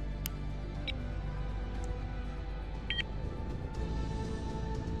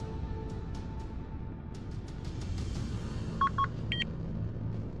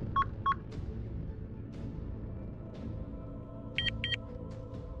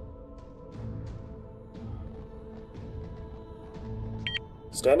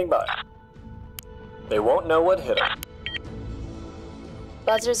 Standing by. They won't know what hit them.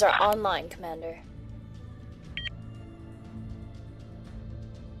 Buzzers are online, Commander.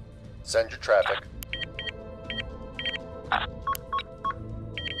 Send your traffic.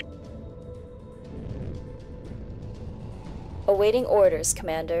 Awaiting orders,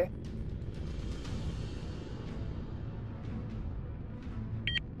 Commander.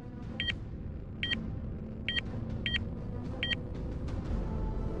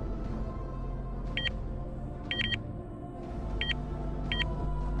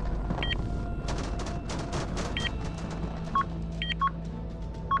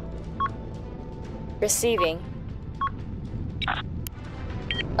 Receiving.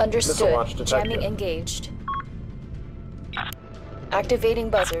 Understood. Jamming engaged. Activating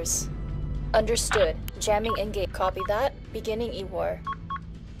buzzers. Understood. Jamming engaged. Copy that. Beginning E-War.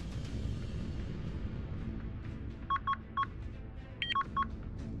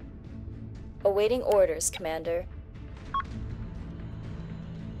 Awaiting orders, Commander.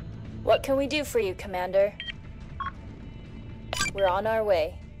 What can we do for you, Commander? We're on our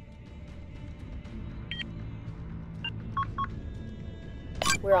way.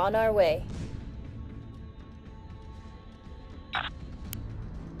 We're on our way.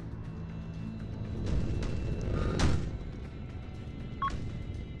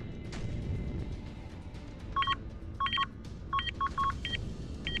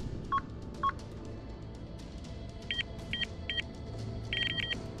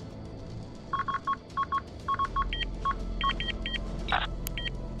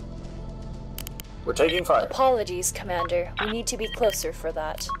 We're taking fire. Apologies, Commander. We need to be closer for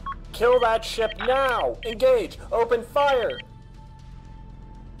that. Kill that ship now! Engage! Open fire!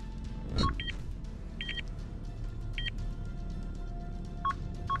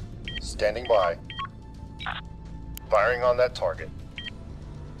 Standing by. Firing on that target.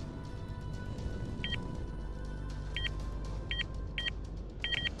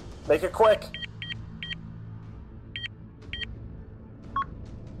 Make it quick!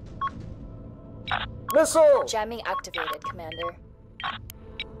 Missile! Jamming activated, Commander.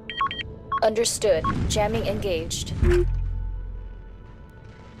 Understood. Jamming engaged.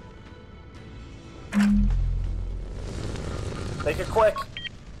 Make it quick!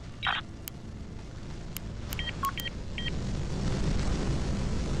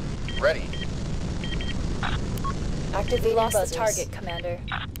 Ready. Activating lost buzzers. The target, Commander.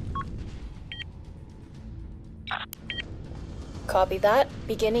 Copy that.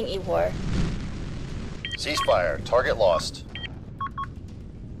 Beginning E-War. Ceasefire. Target lost.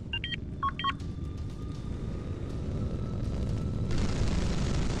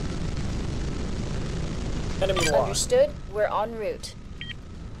 Enemy lost. Understood. We're en route.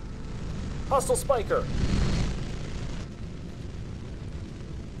 Hostile spiker.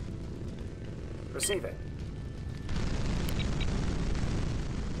 Receiving.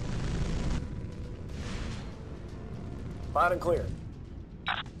 Loud and clear.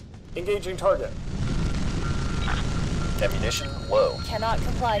 Engaging target. Ammunition low. Cannot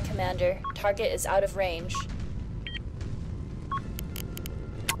comply, Commander. Target is out of range.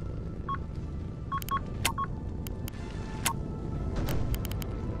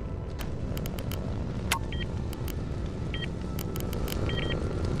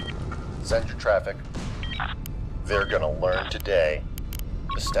 Send your traffic. They're gonna learn today.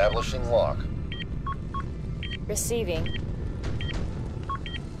 Establishing lock. Receiving.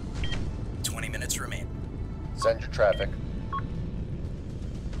 20 minutes remain. Send your traffic.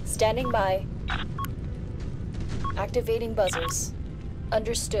 Standing by. Activating buzzers.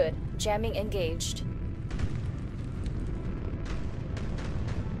 Understood. Jamming engaged.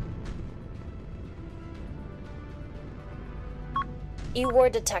 E-War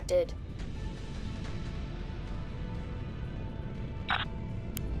detected.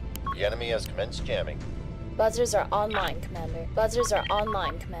 The enemy has commenced jamming. Buzzers are online, Commander. Buzzers are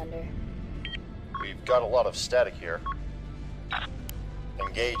online, Commander. We've got a lot of static here.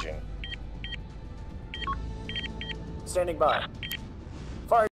 Engaging. Standing by.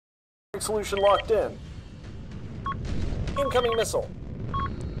 Fire solution locked in. Incoming missile.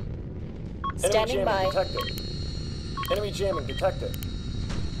 Standing by. Detected. Enemy jamming detected.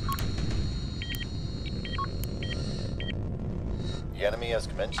 The enemy has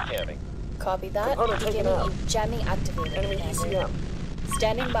commenced jamming. Copy that. Component taken Beginning out. jamming activated. Enemy Commander. ECM.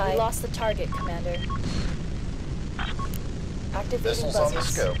 Standing by. We lost the target, Commander. Activating Missiles buzzers. on the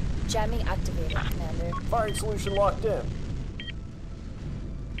scope. Jamming activated, Commander. Firing solution locked in.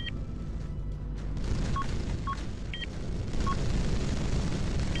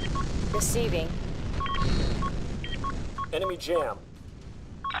 Receiving. Enemy jam.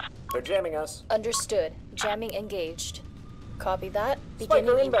 They're jamming us. Understood. Jamming engaged. Copy that. Spiker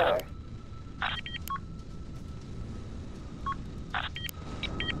Beginning inbound.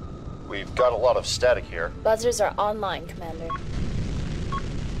 We've got a lot of static here. Buzzers are online, Commander.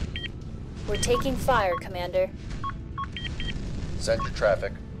 We're taking fire, Commander. Send your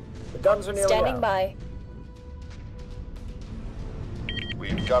traffic. The guns are nearly Standing out. by.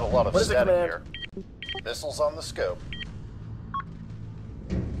 We've got a lot of What is it, static Command? here. Missiles on the scope.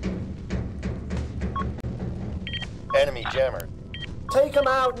 Enemy jammer. Take them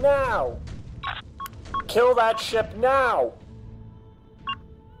out now! Kill that ship now!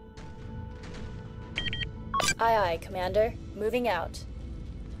 Aye, aye, Commander. Moving out.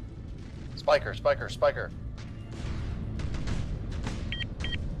 Spiker, spiker, spiker.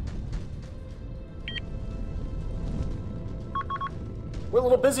 We're a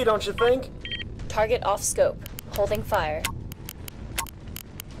little busy, don't you think? Target off scope. Holding fire.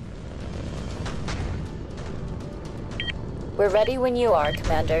 We're ready when you are,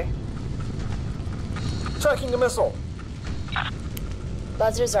 Commander. Tracking a missile.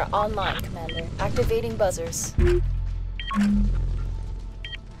 Buzzers are online, Commander. Activating buzzers.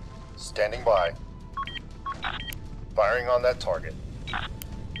 Standing by. Firing on that target.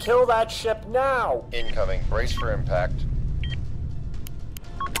 Kill that ship now! Incoming. Brace for impact.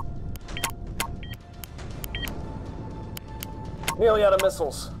 Nearly out of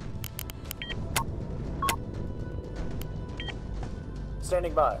missiles.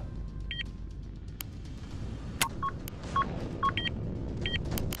 Standing by.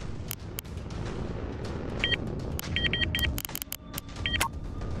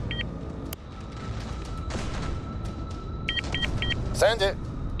 Send it.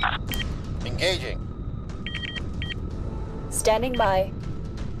 Engaging. Standing by.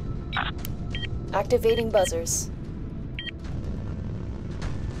 Activating buzzers.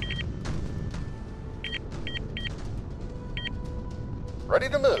 Ready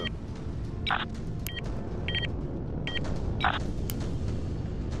to move.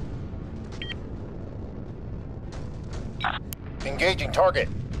 Engaging target.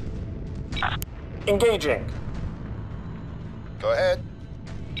 Engaging. Go ahead.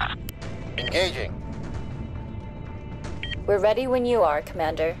 Engaging. We're ready when you are,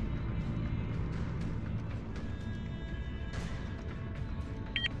 Commander.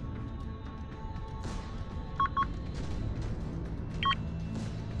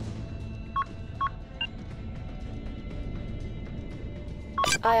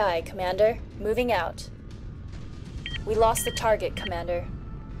 Aye, aye, Commander. Moving out. We lost the target, Commander.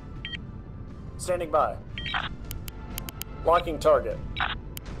 Standing by. Locking target.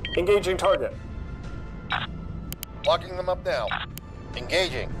 Engaging target. Locking them up now.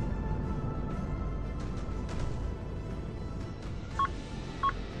 Engaging.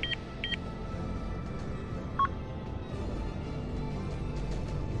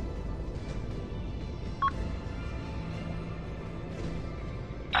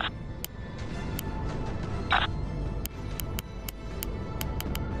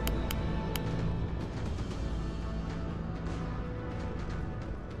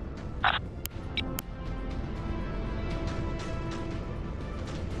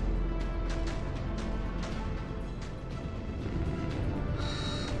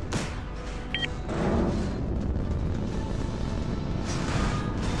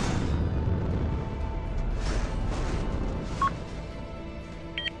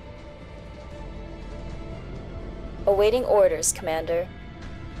 Awaiting orders, Commander.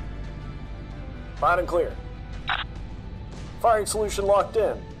 Loud and clear. Firing solution locked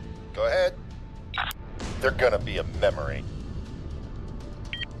in. Go ahead. They're gonna be a memory.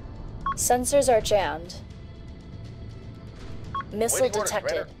 Sensors are jammed. Missile Waiting orders,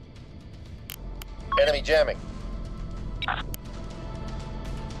 detected. Commander. Enemy jamming.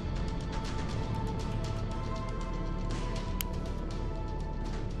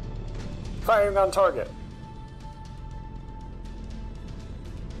 Firing on target.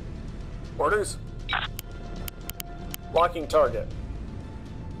 Orders. Locking target.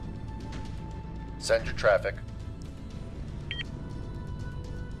 Send your traffic.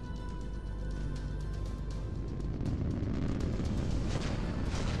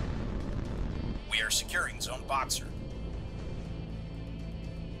 We are securing Zone Boxer.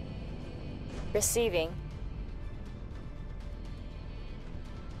 Receiving.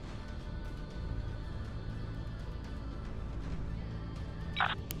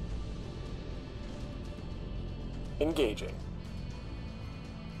 Engaging.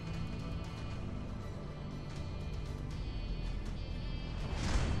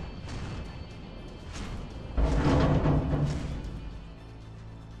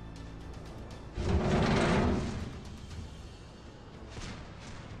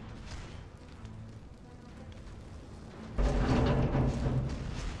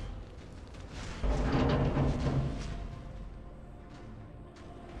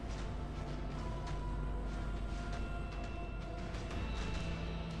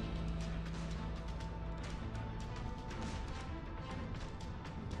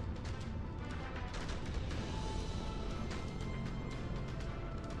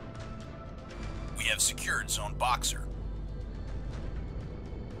 We have secured Zone Boxer.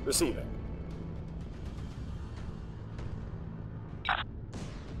 Receiving.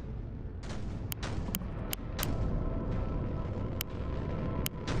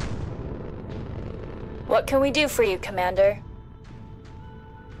 What can we do for you, Commander?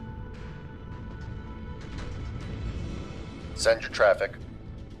 Send your traffic.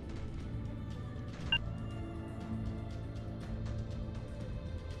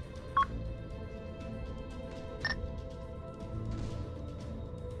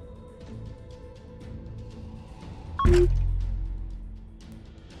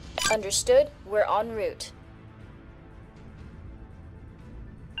 Understood. We're en route.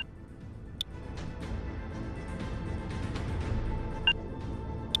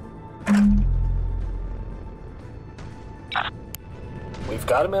 We've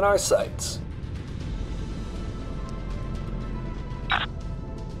got him in our sights.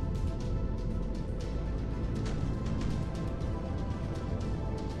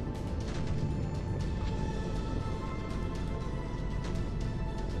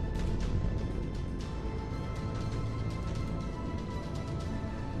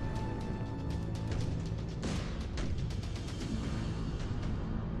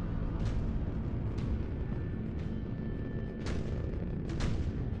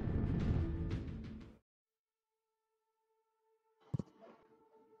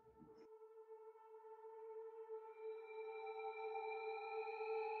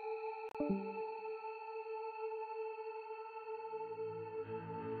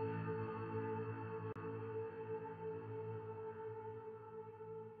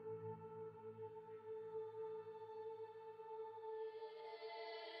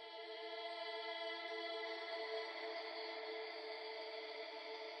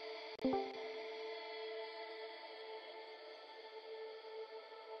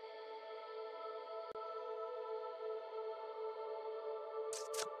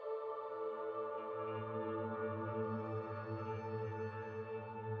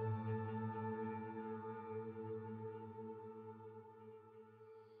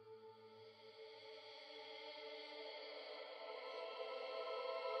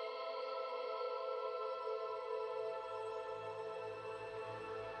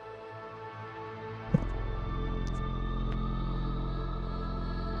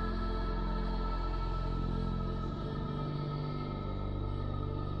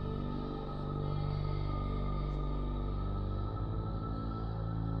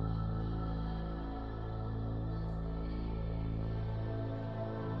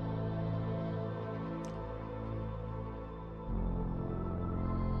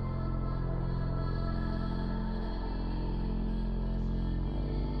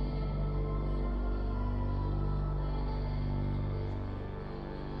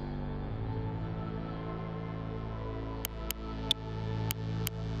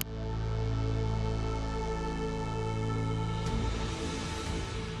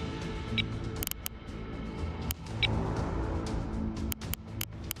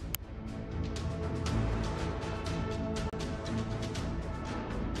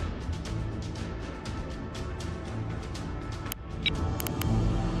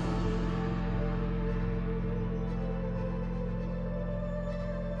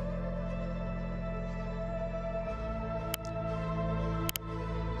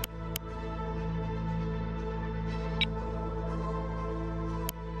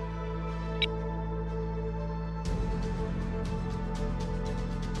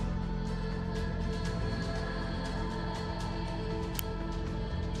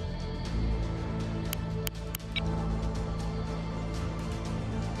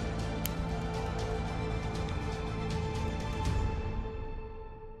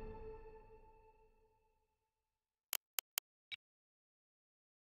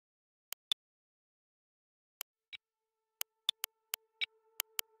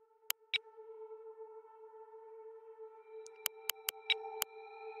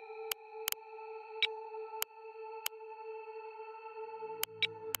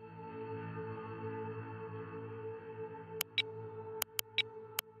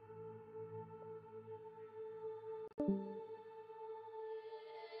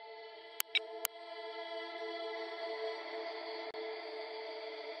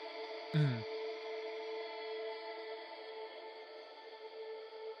 Hey.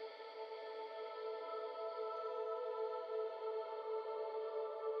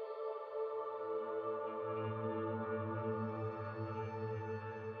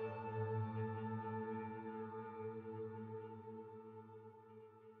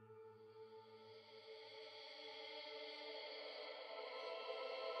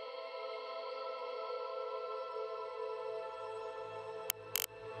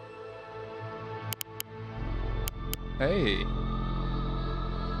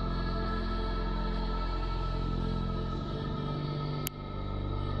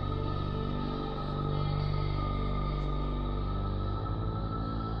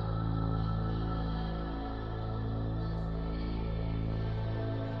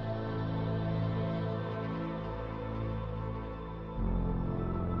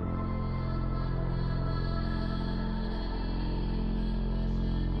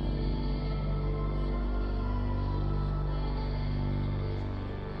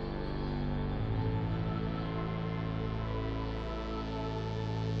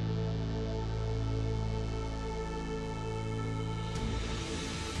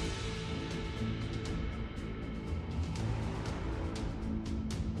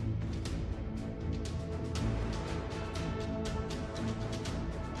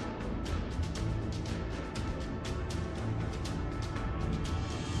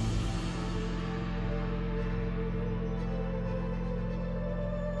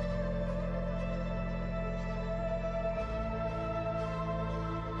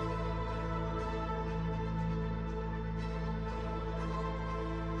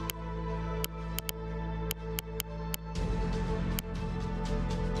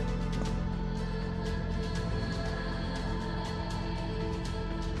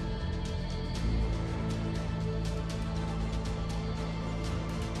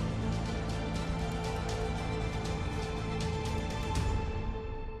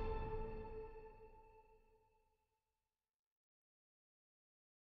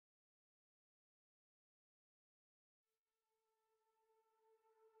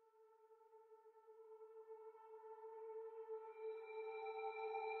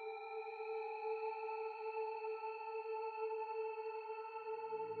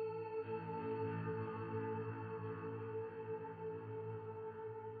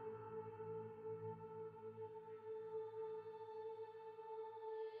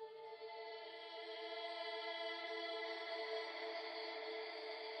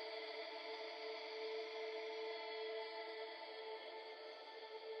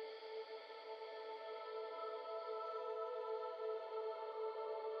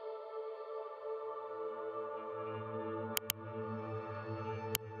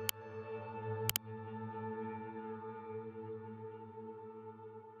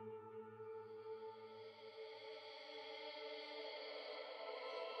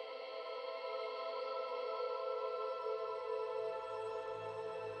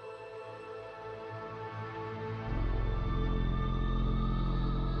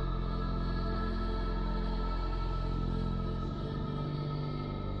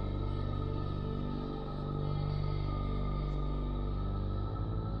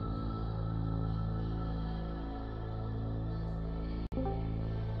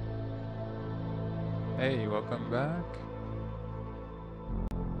 Hey, welcome back.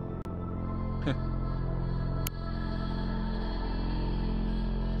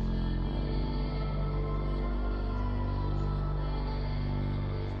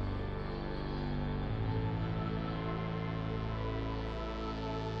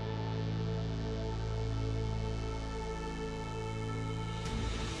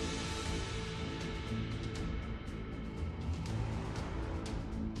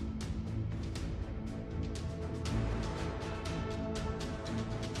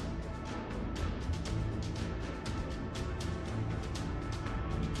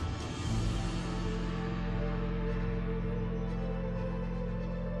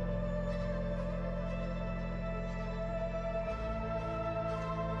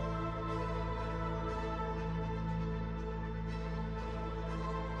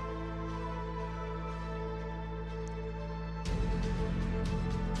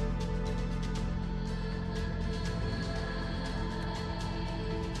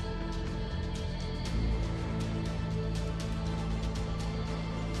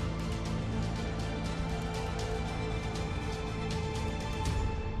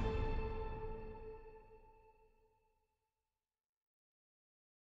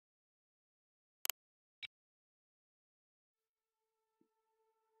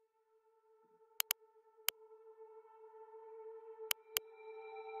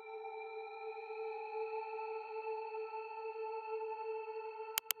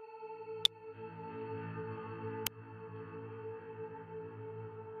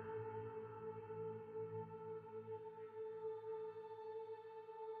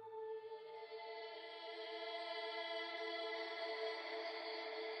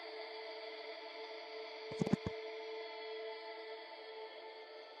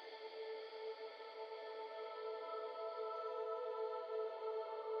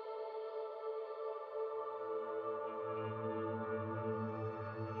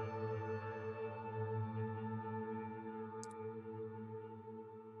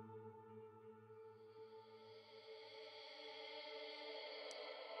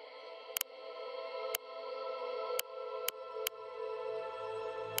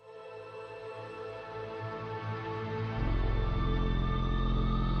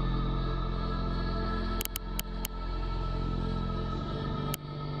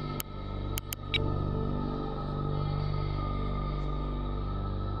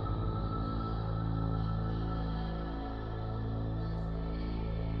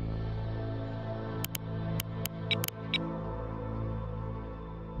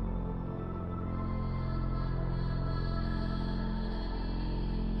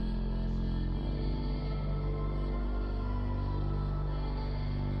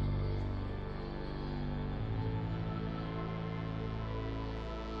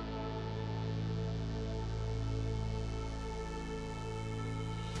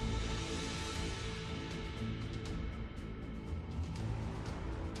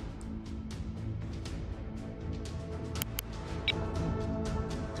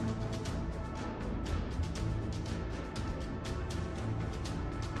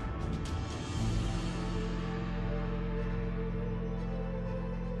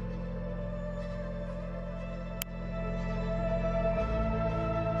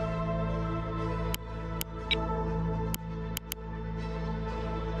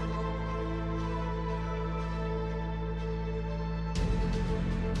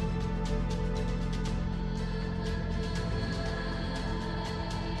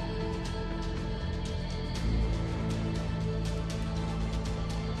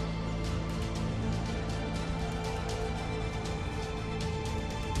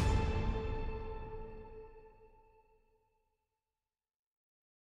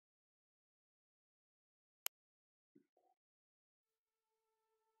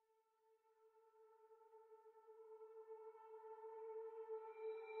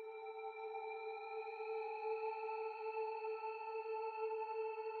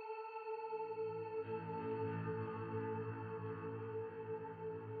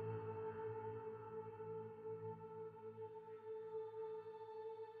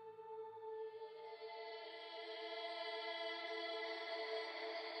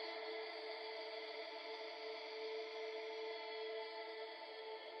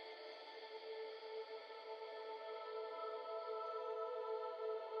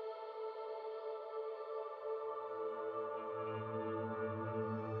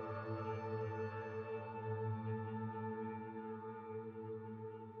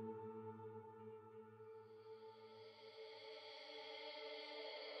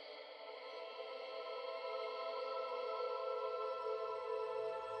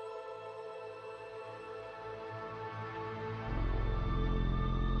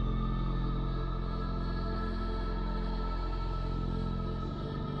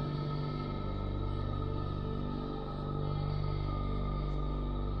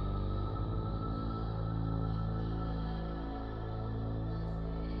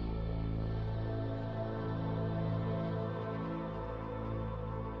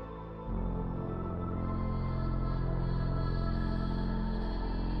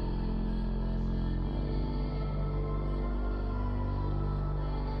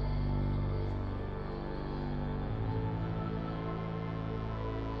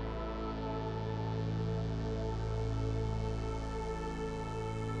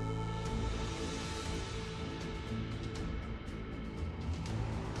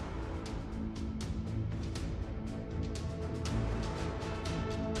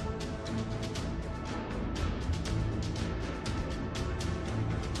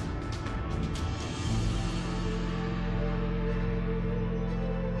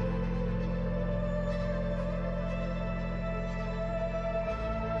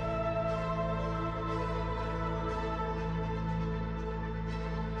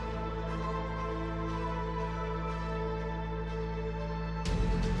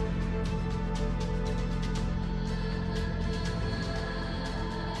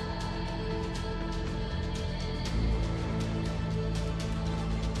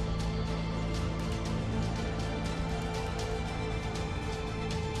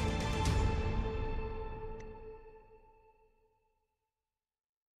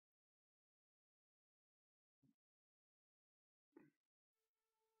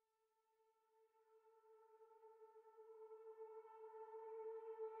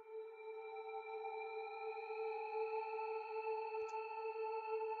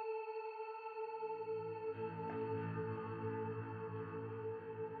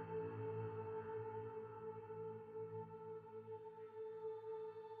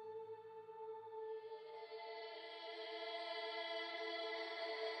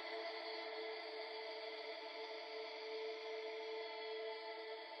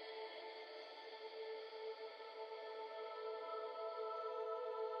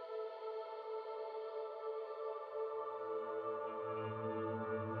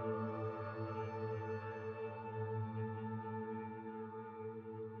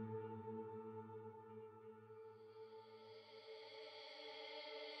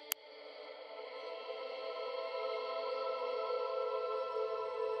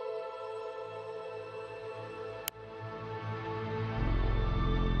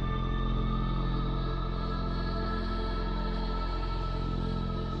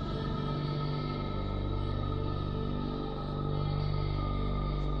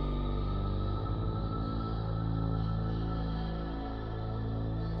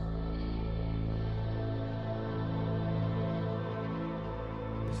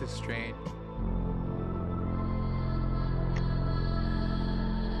 This is strange.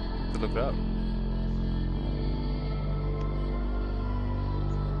 To look it up.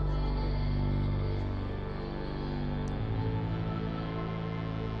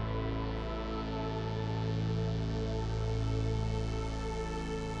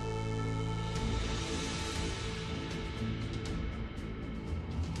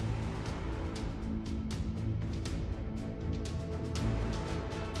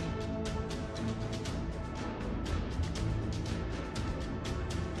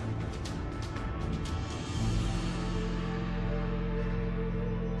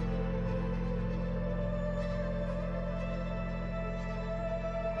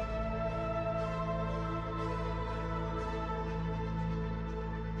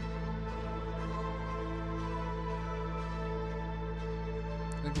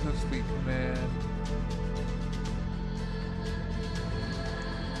 Nebulous Fleet Command.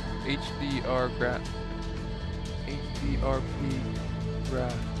 HDR graph. HDRP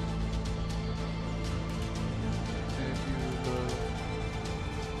graph. Nebulous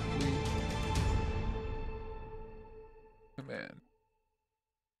Fleet Command.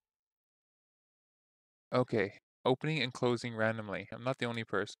 Okay. Opening and closing randomly. I'm not the only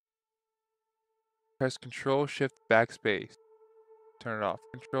person. Press Control Shift Backspace. Turn it off.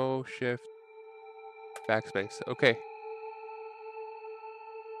 Control Shift Backspace. Okay.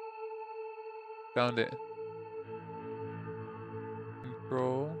 Found it.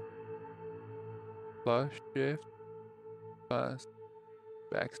 Control plus Shift plus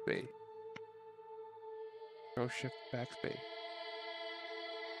Backspace. Control Shift Backspace.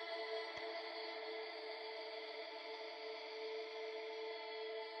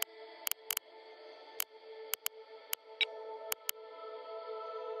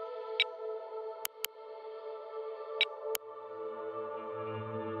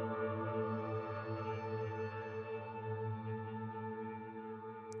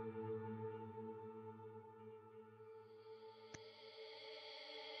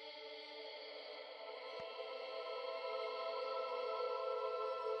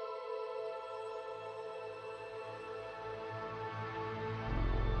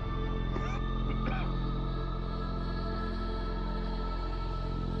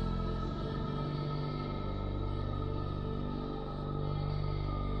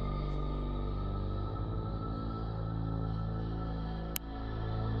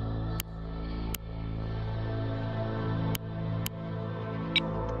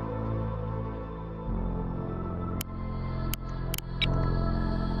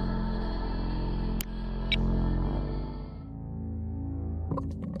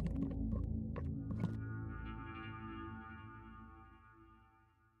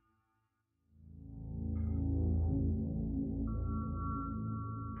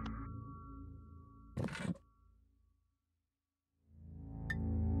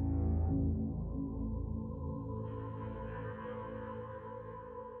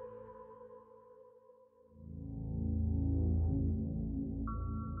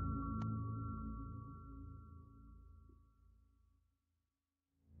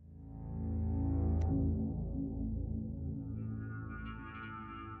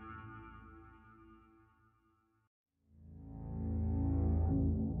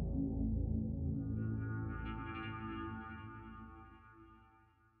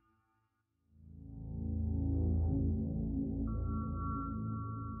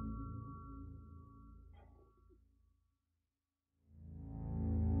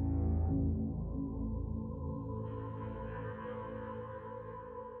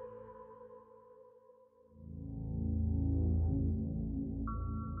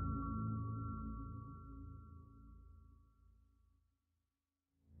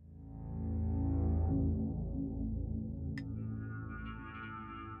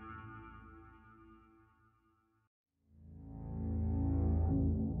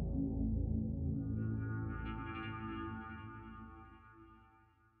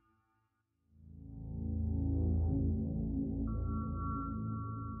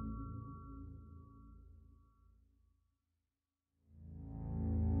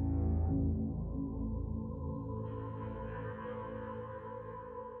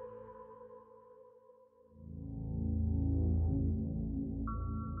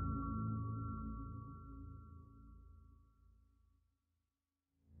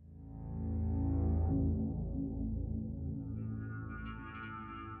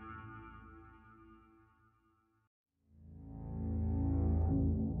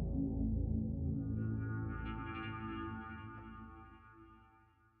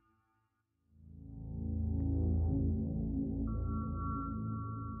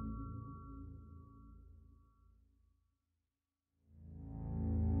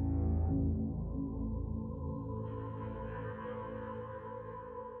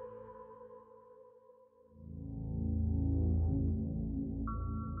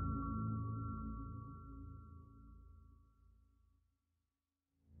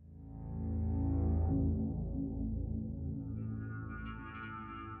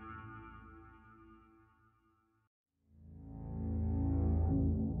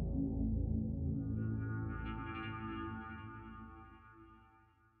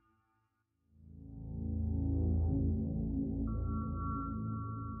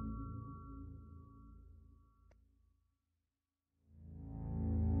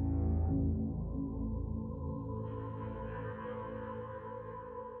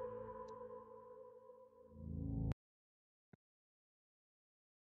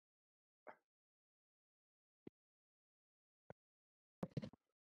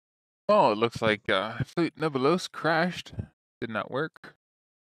 Oh, it looks like Fleet Nebulous crashed. Did not work.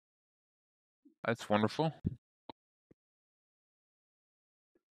 That's wonderful.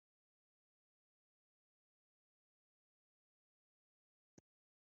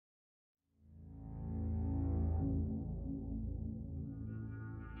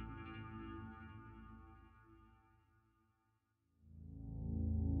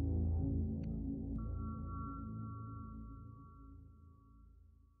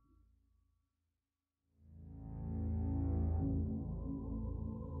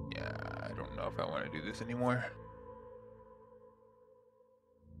 Yeah, I don't know if I want to do this anymore.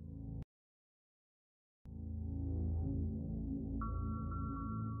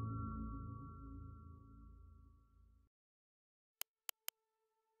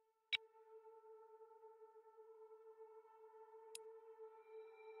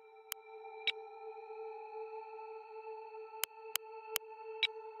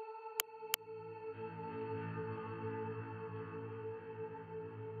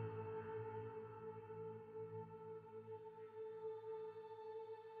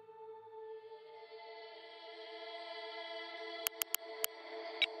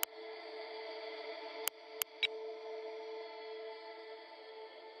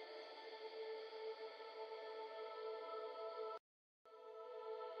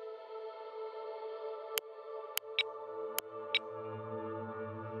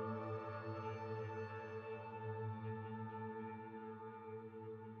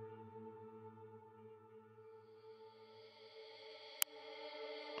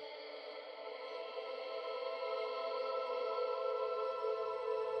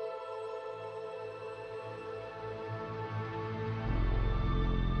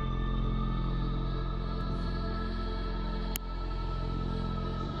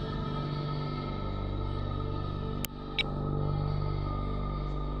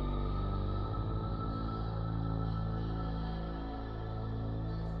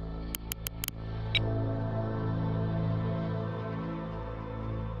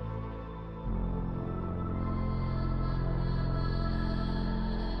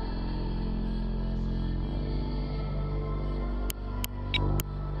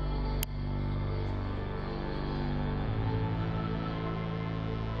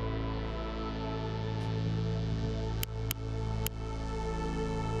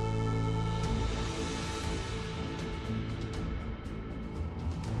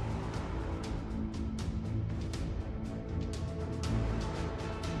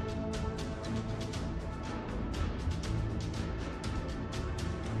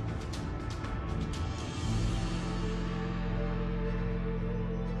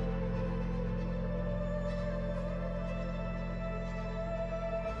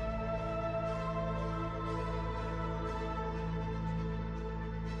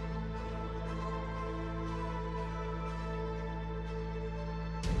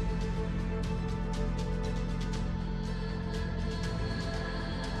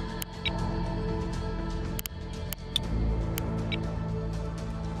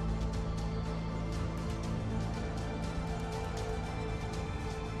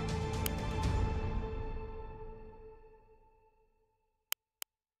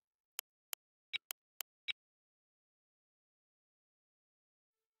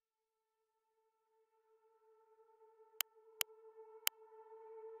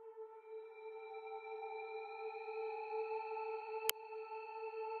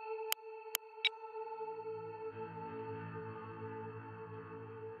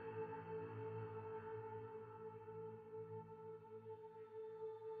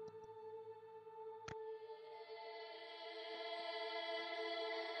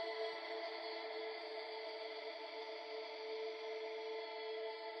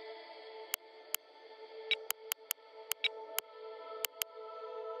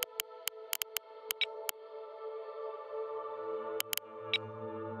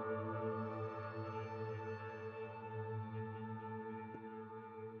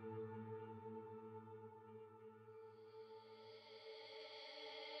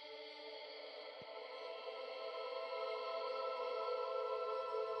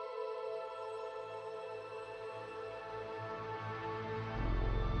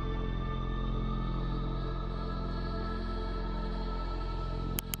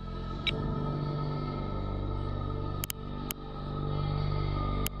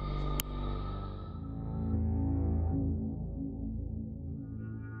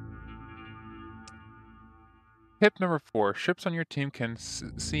 Tip number 4. Ships on your team can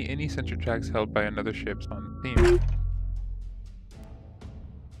see any sentry tracks held by another ships on the team.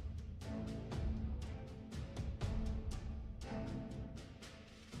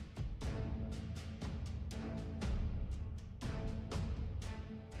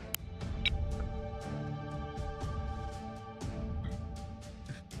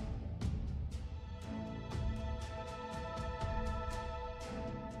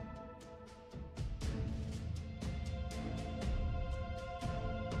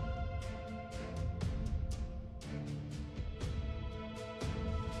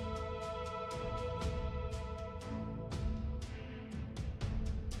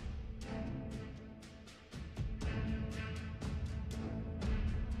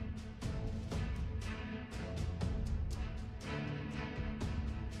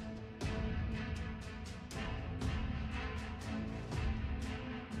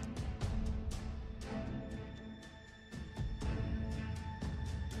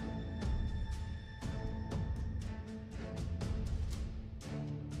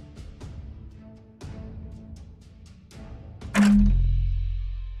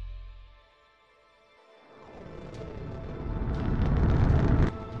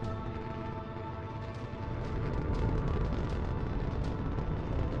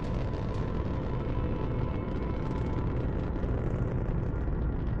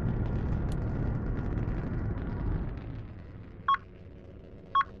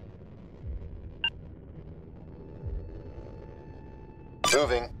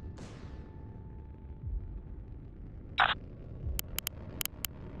 Moving.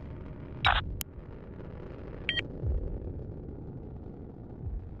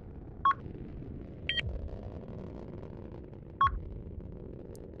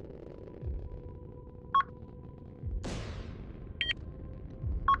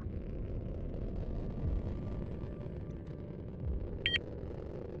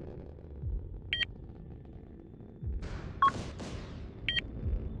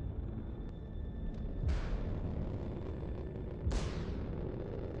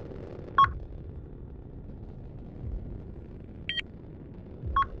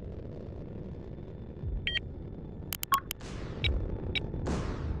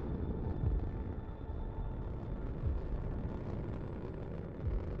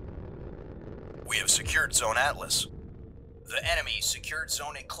 We have secured Zone Atlas. The enemy secured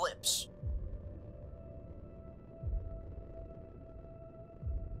Zone Eclipse.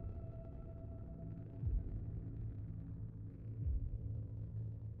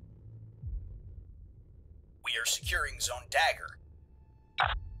 We are securing Zone Dagger.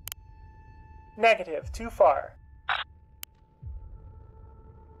 Negative, too far.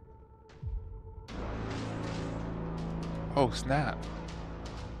 Oh, snap.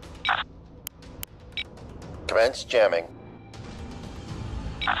 Commence jamming.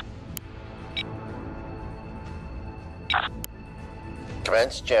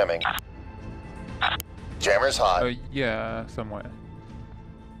 Commence jamming. Jammer's hot. Yeah, somewhat.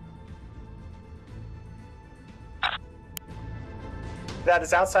 That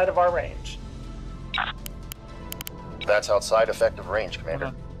is outside of our range. That's outside effective range,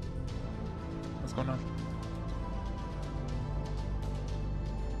 Commander. What's going on?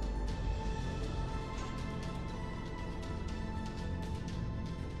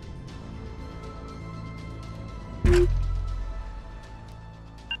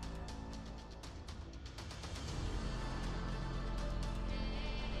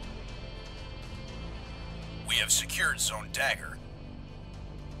 We have secured Zone Dagger.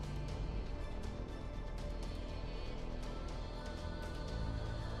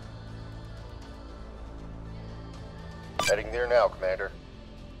 Heading there now, Commander.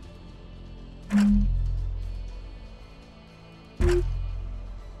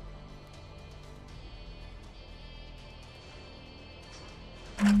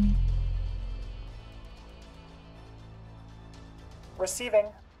 Receiving.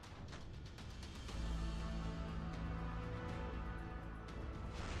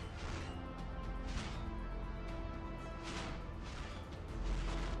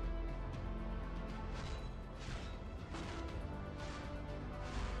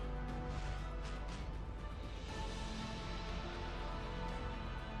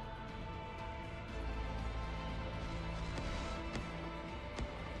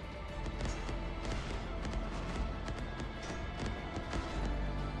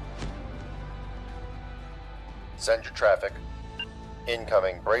 Send your traffic.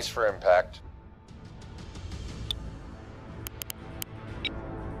 Incoming. Brace for impact.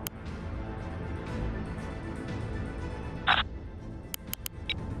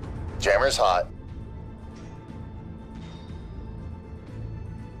 Jammer's hot.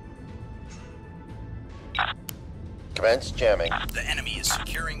 Commence jamming. The enemy is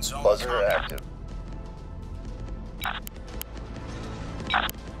securing Zone Buzzer Combat. active.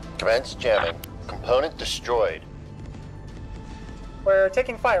 Commence jamming. Component destroyed. We're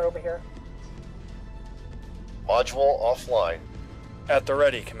taking fire over here. Module offline. At the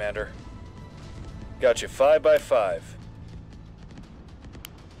ready, Commander. Got you 5 by 5.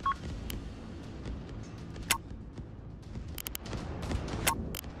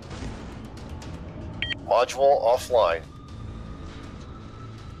 Module offline.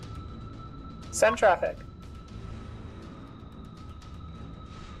 Send traffic.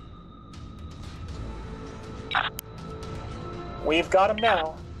 We've got him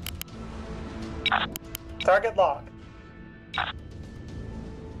now. Target lock.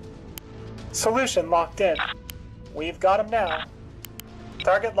 Solution locked in. We've got him now.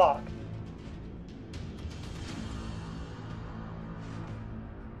 Target lock.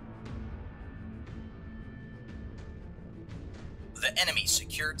 The enemy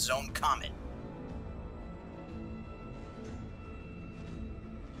secured Zone Comet.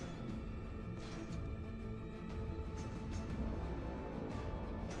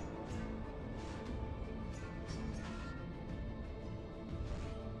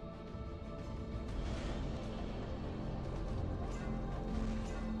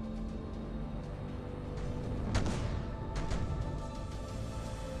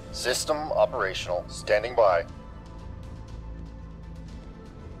 System operational. Standing by.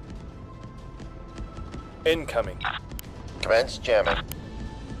 Incoming. Commence jamming.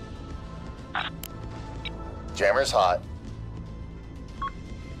 Jammer's hot.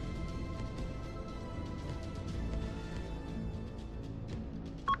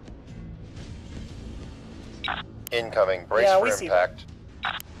 Incoming. Brace Yeah, for we see impact.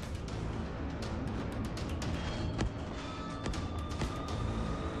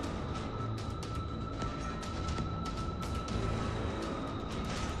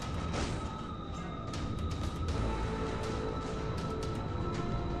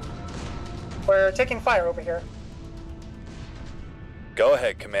 We're taking fire over here. Go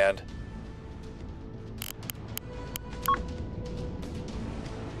ahead, Command.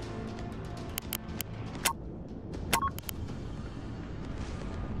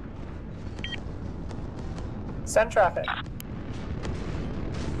 Send traffic.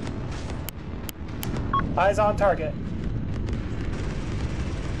 Eyes on target.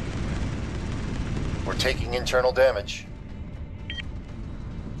 We're taking internal damage.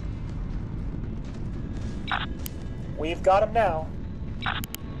 We've got him now.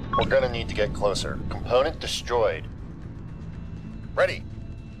 We're gonna need to get closer. Component destroyed. Ready.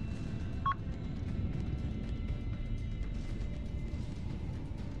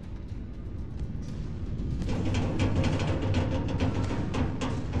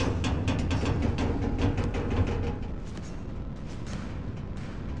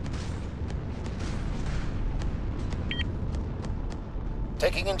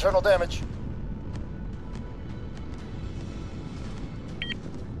 Taking internal damage.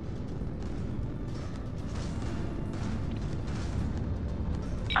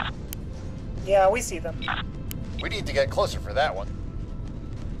 Yeah, we see them. We need to get closer for that one.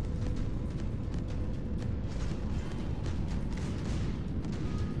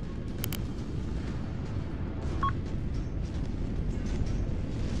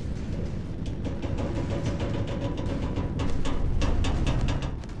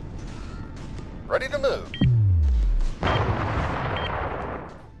 Ready to move.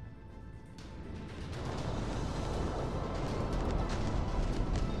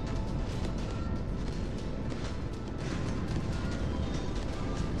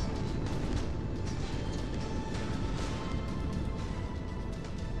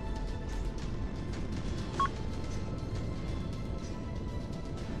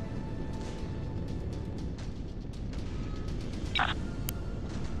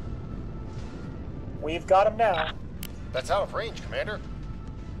 We've got him now. That's out of range, Commander.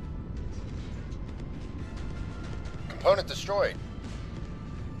 Component destroyed.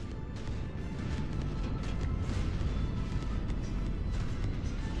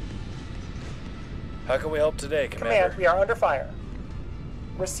 How can we help today, Commander? Command, we are under fire.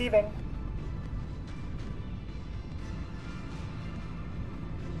 Receiving.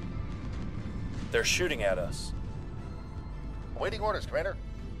 They're shooting at us. Waiting orders, Commander.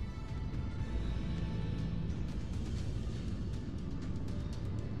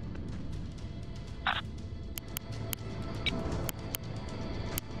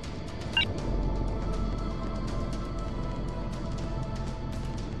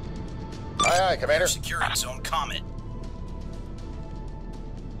 Aye, aye, Commander. Securing Zone Comet.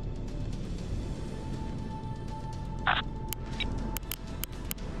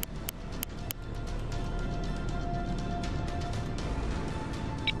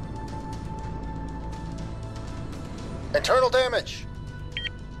 Internal damage.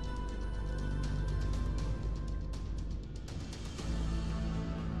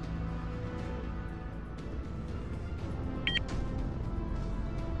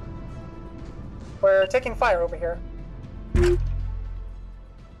 We're taking fire over here.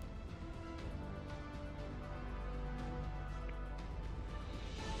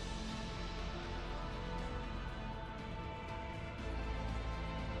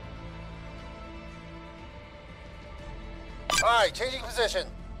 Alright, changing position.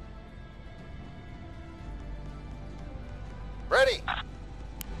 Ready.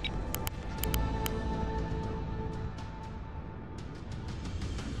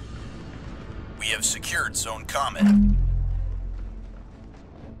 We have secured Zone Comet.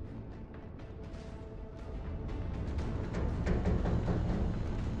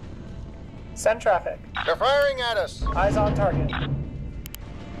 Send traffic. They're firing at us. Eyes on target.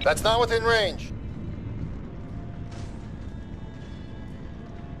 That's not within range.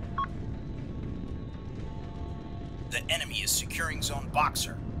 The enemy is securing Zone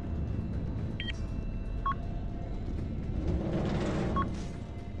Boxer.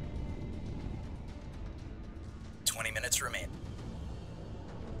 Minutes remain.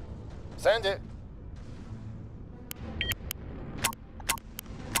 Send it.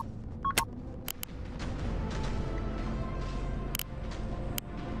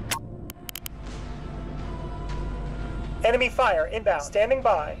 Enemy fire inbound. Standing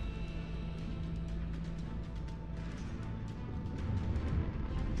by.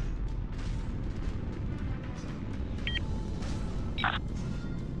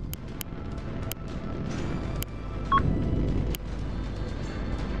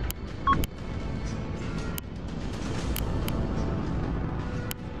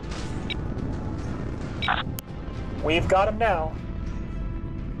 We've got him now.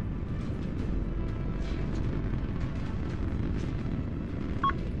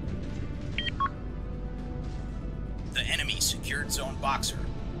 The enemy secured zone Boxer.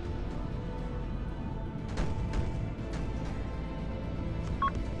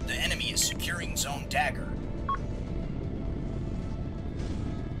 The enemy is securing zone Dagger.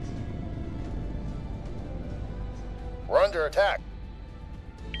 We're under attack.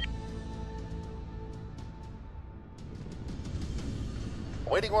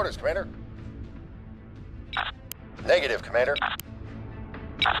 Waiting orders, Commander. Negative, Commander.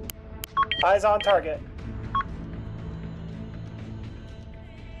 Eyes on target.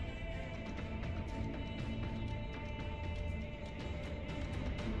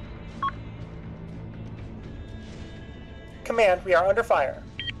 Command, we are under fire.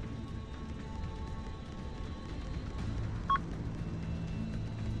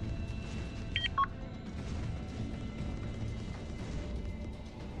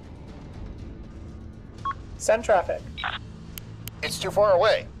 Send traffic. It's too far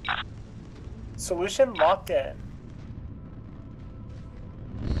away. Solution locked in.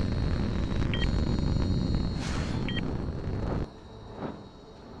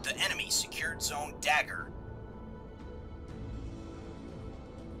 The enemy secured zone Dagger.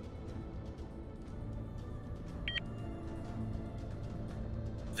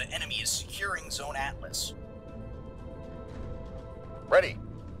 The enemy is securing zone Atlas. Ready.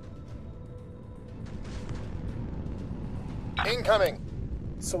 Incoming.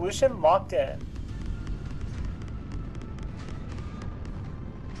 Solution locked in.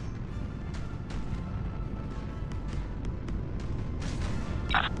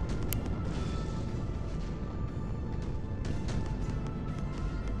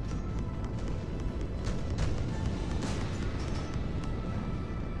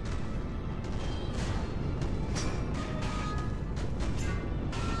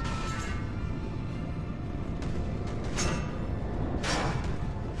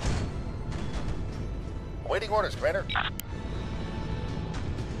 Waiting orders, Commander.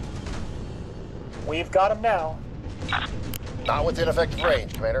 We've got him now. Not within effective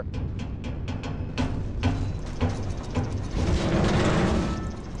range, Commander.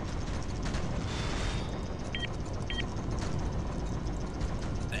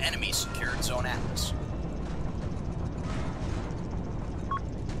 The enemy secured zone Atlas.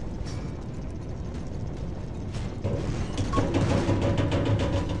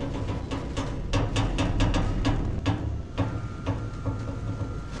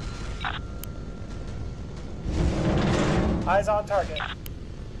 Eyes on target.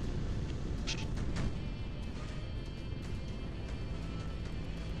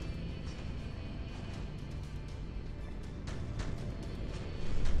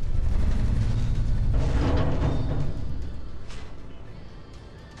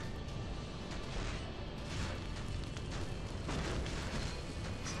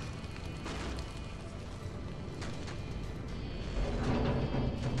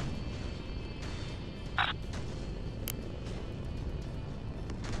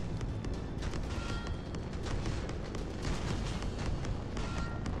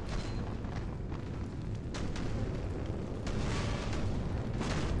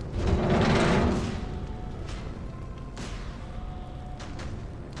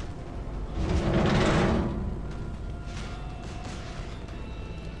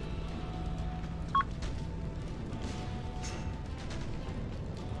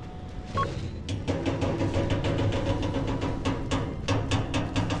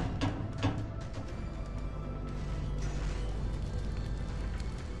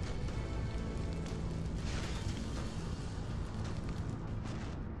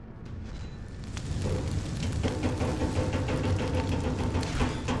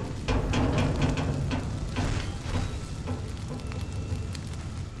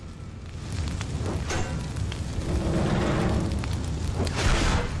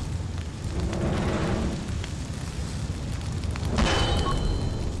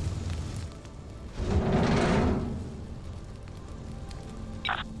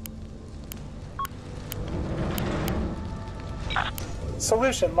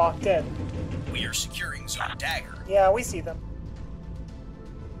 Solution locked in. We are securing zone Dagger. Yeah, we see them.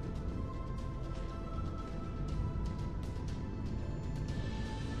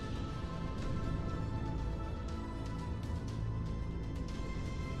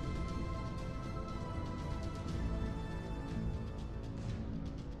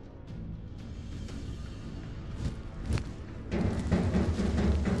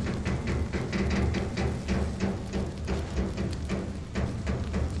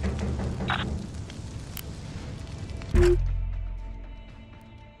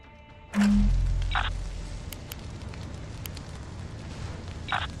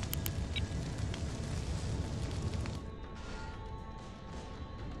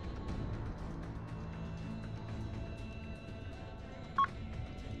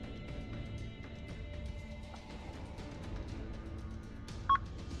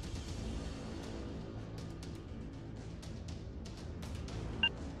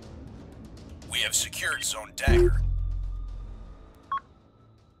 We have secured Zone Dagger.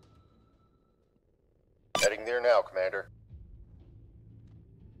 Heading there now, Commander.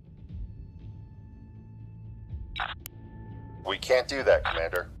 We can't do that,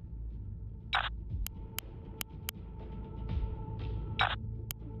 Commander.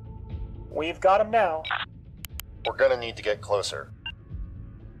 We've got him now. We're gonna need to get closer.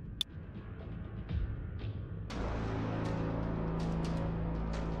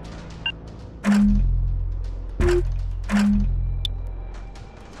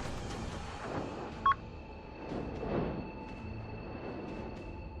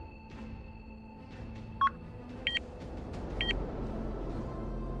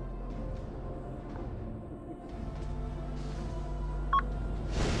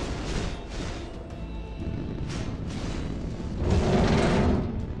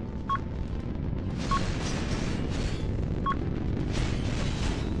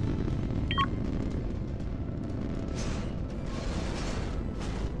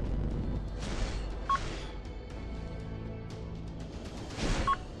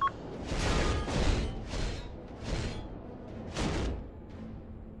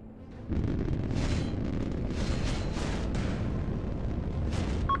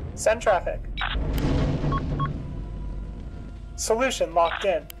 Send traffic. Solution locked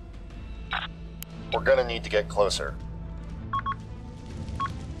in. We're gonna need to get closer.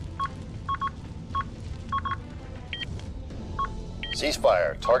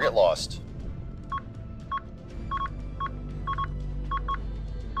 Ceasefire. Target lost.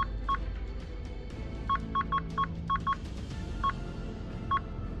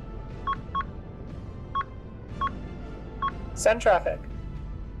 Send traffic.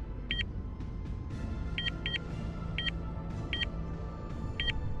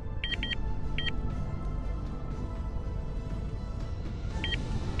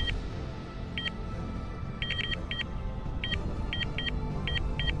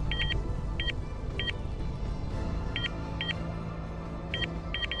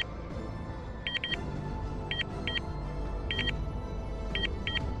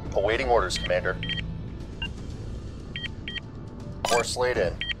 Awaiting orders, Commander. Course laid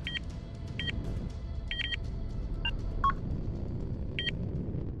in.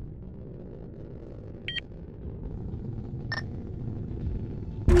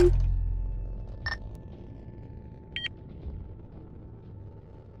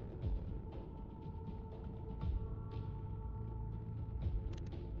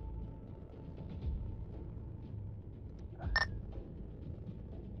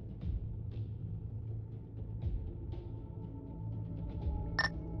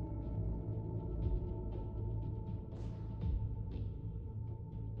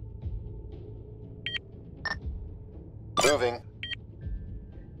 Moving.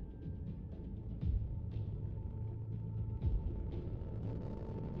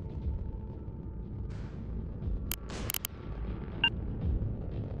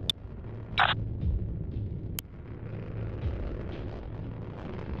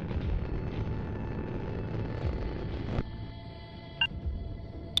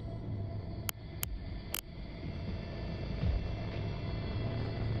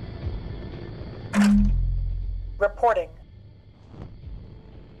 Reporting.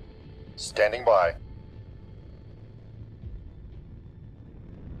 Standing by.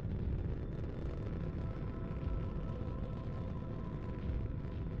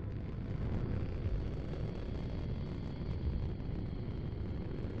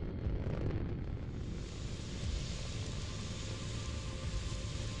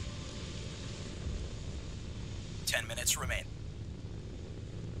 Ten minutes remain.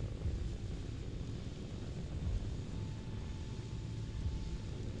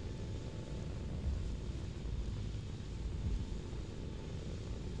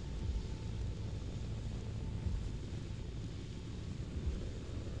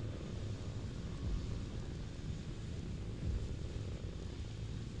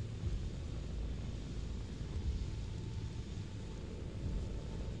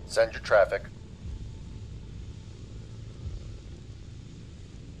 Send your traffic.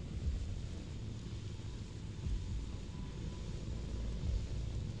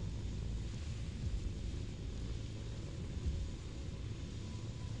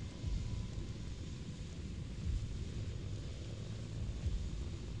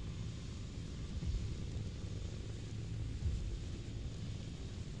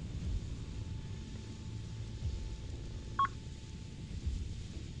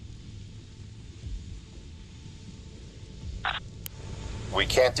 We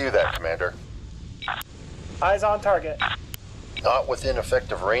can't do that, Commander. Eyes on target. Not within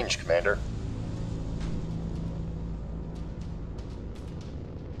effective range, Commander.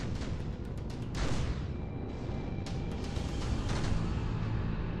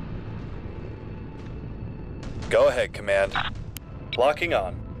 ahead, Command. Locking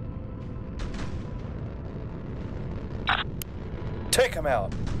on. Take him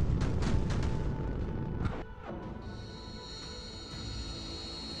out!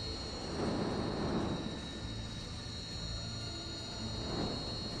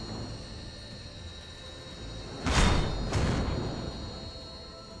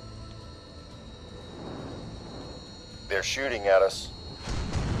 They're shooting at us.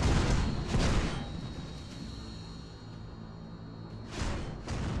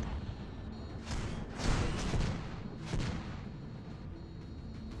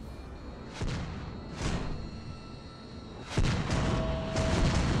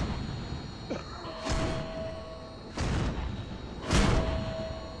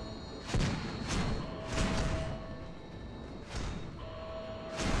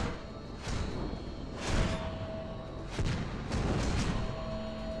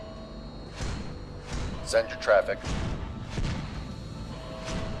 Send your traffic.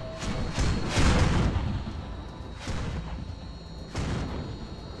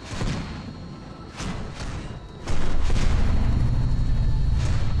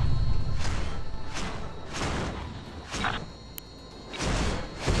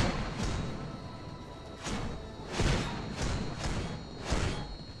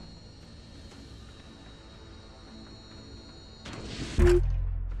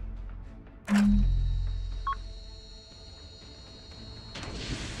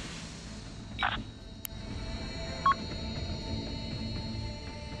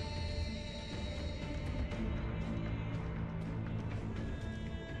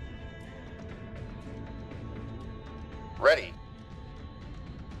 Ready.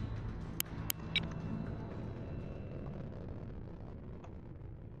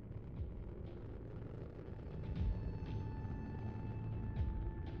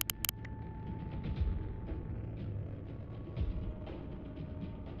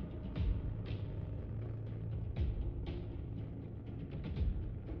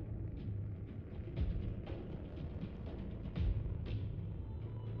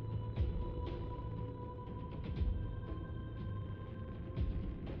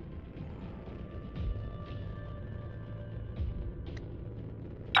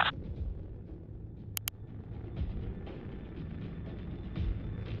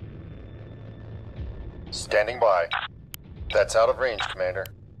 Standing by. That's out of range, Commander.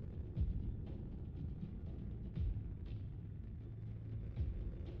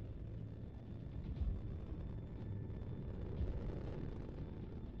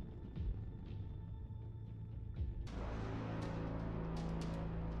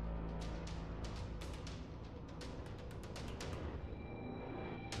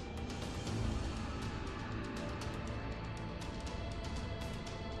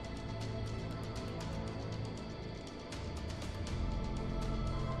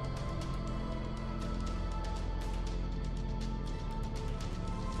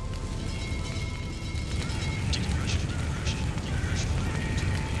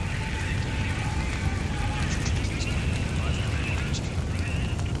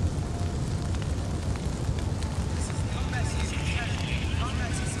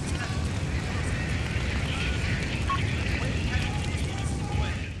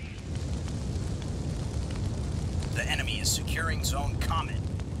 The enemy is securing Zone Comet.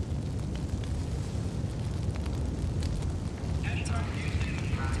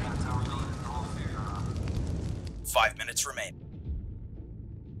 Five minutes remain.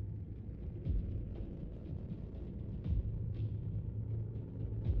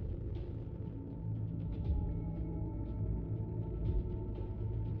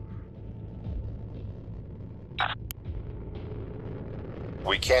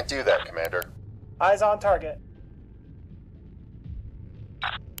 We can't do that, Commander. Eyes on target.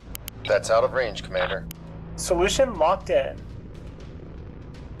 That's out of range, Commander. Solution locked in.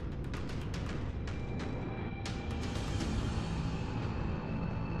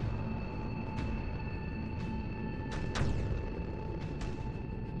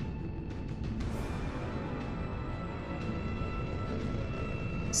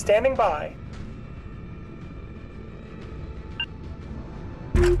 Standing by.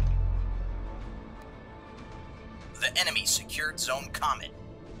 The enemy secured Zone Comet.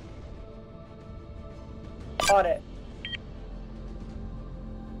 On it.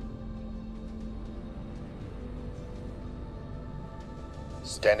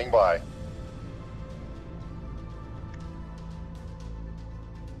 Standing by.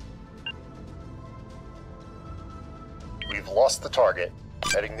 We've lost the target.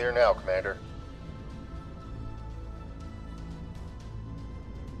 Heading there now, Commander.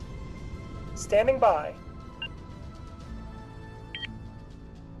 Standing by.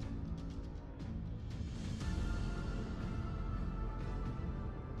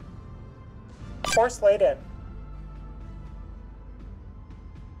 Force laid in.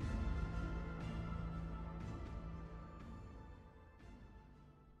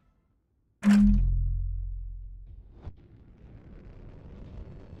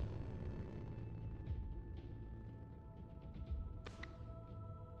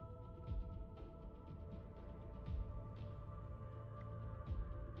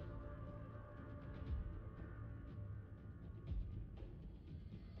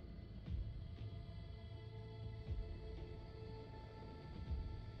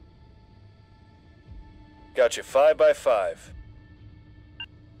 Got you 5 by 5.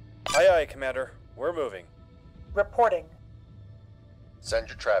 Aye, aye, Commander. We're moving. Reporting. Send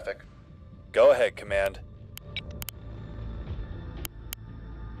your traffic. Go ahead, Command.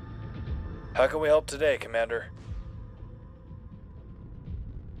 How can we help today, Commander?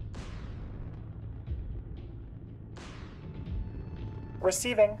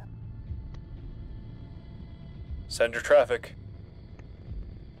 Receiving. Send your traffic.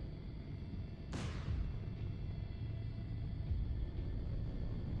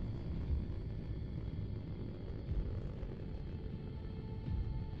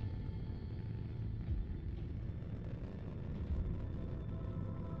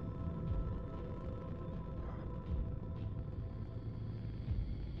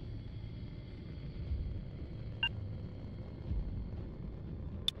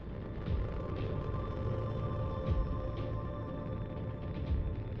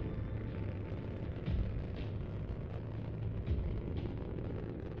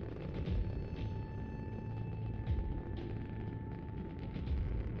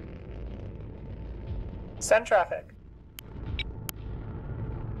 Send traffic.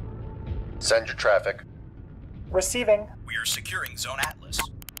 Send your traffic. Receiving. We are securing Zone Atlas.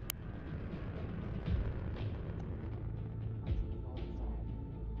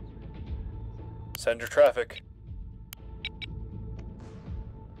 Send your traffic.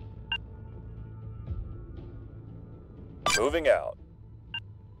 Moving out.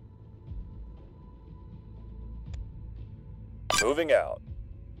 Moving out.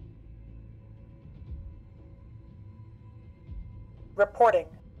 Reporting.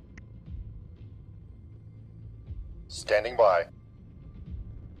 Standing by.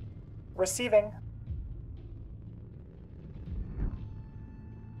 Receiving.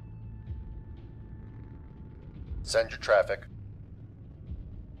 Send your traffic.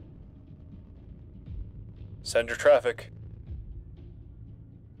 Send your traffic.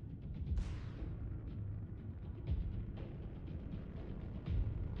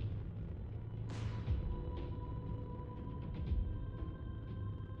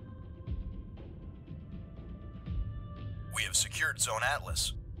 We have secured Zone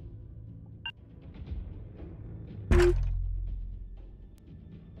Atlas.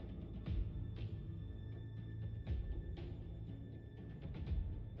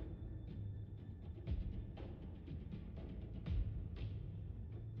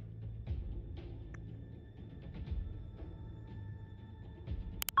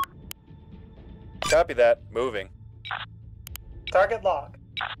 Copy that. Moving. Target lock.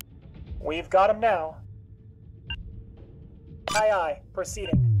 We've got him now. Aye, aye.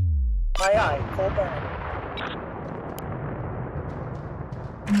 Proceeding. Aye, aye. Full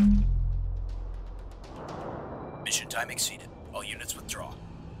burn. Mission time exceeded. All units withdraw.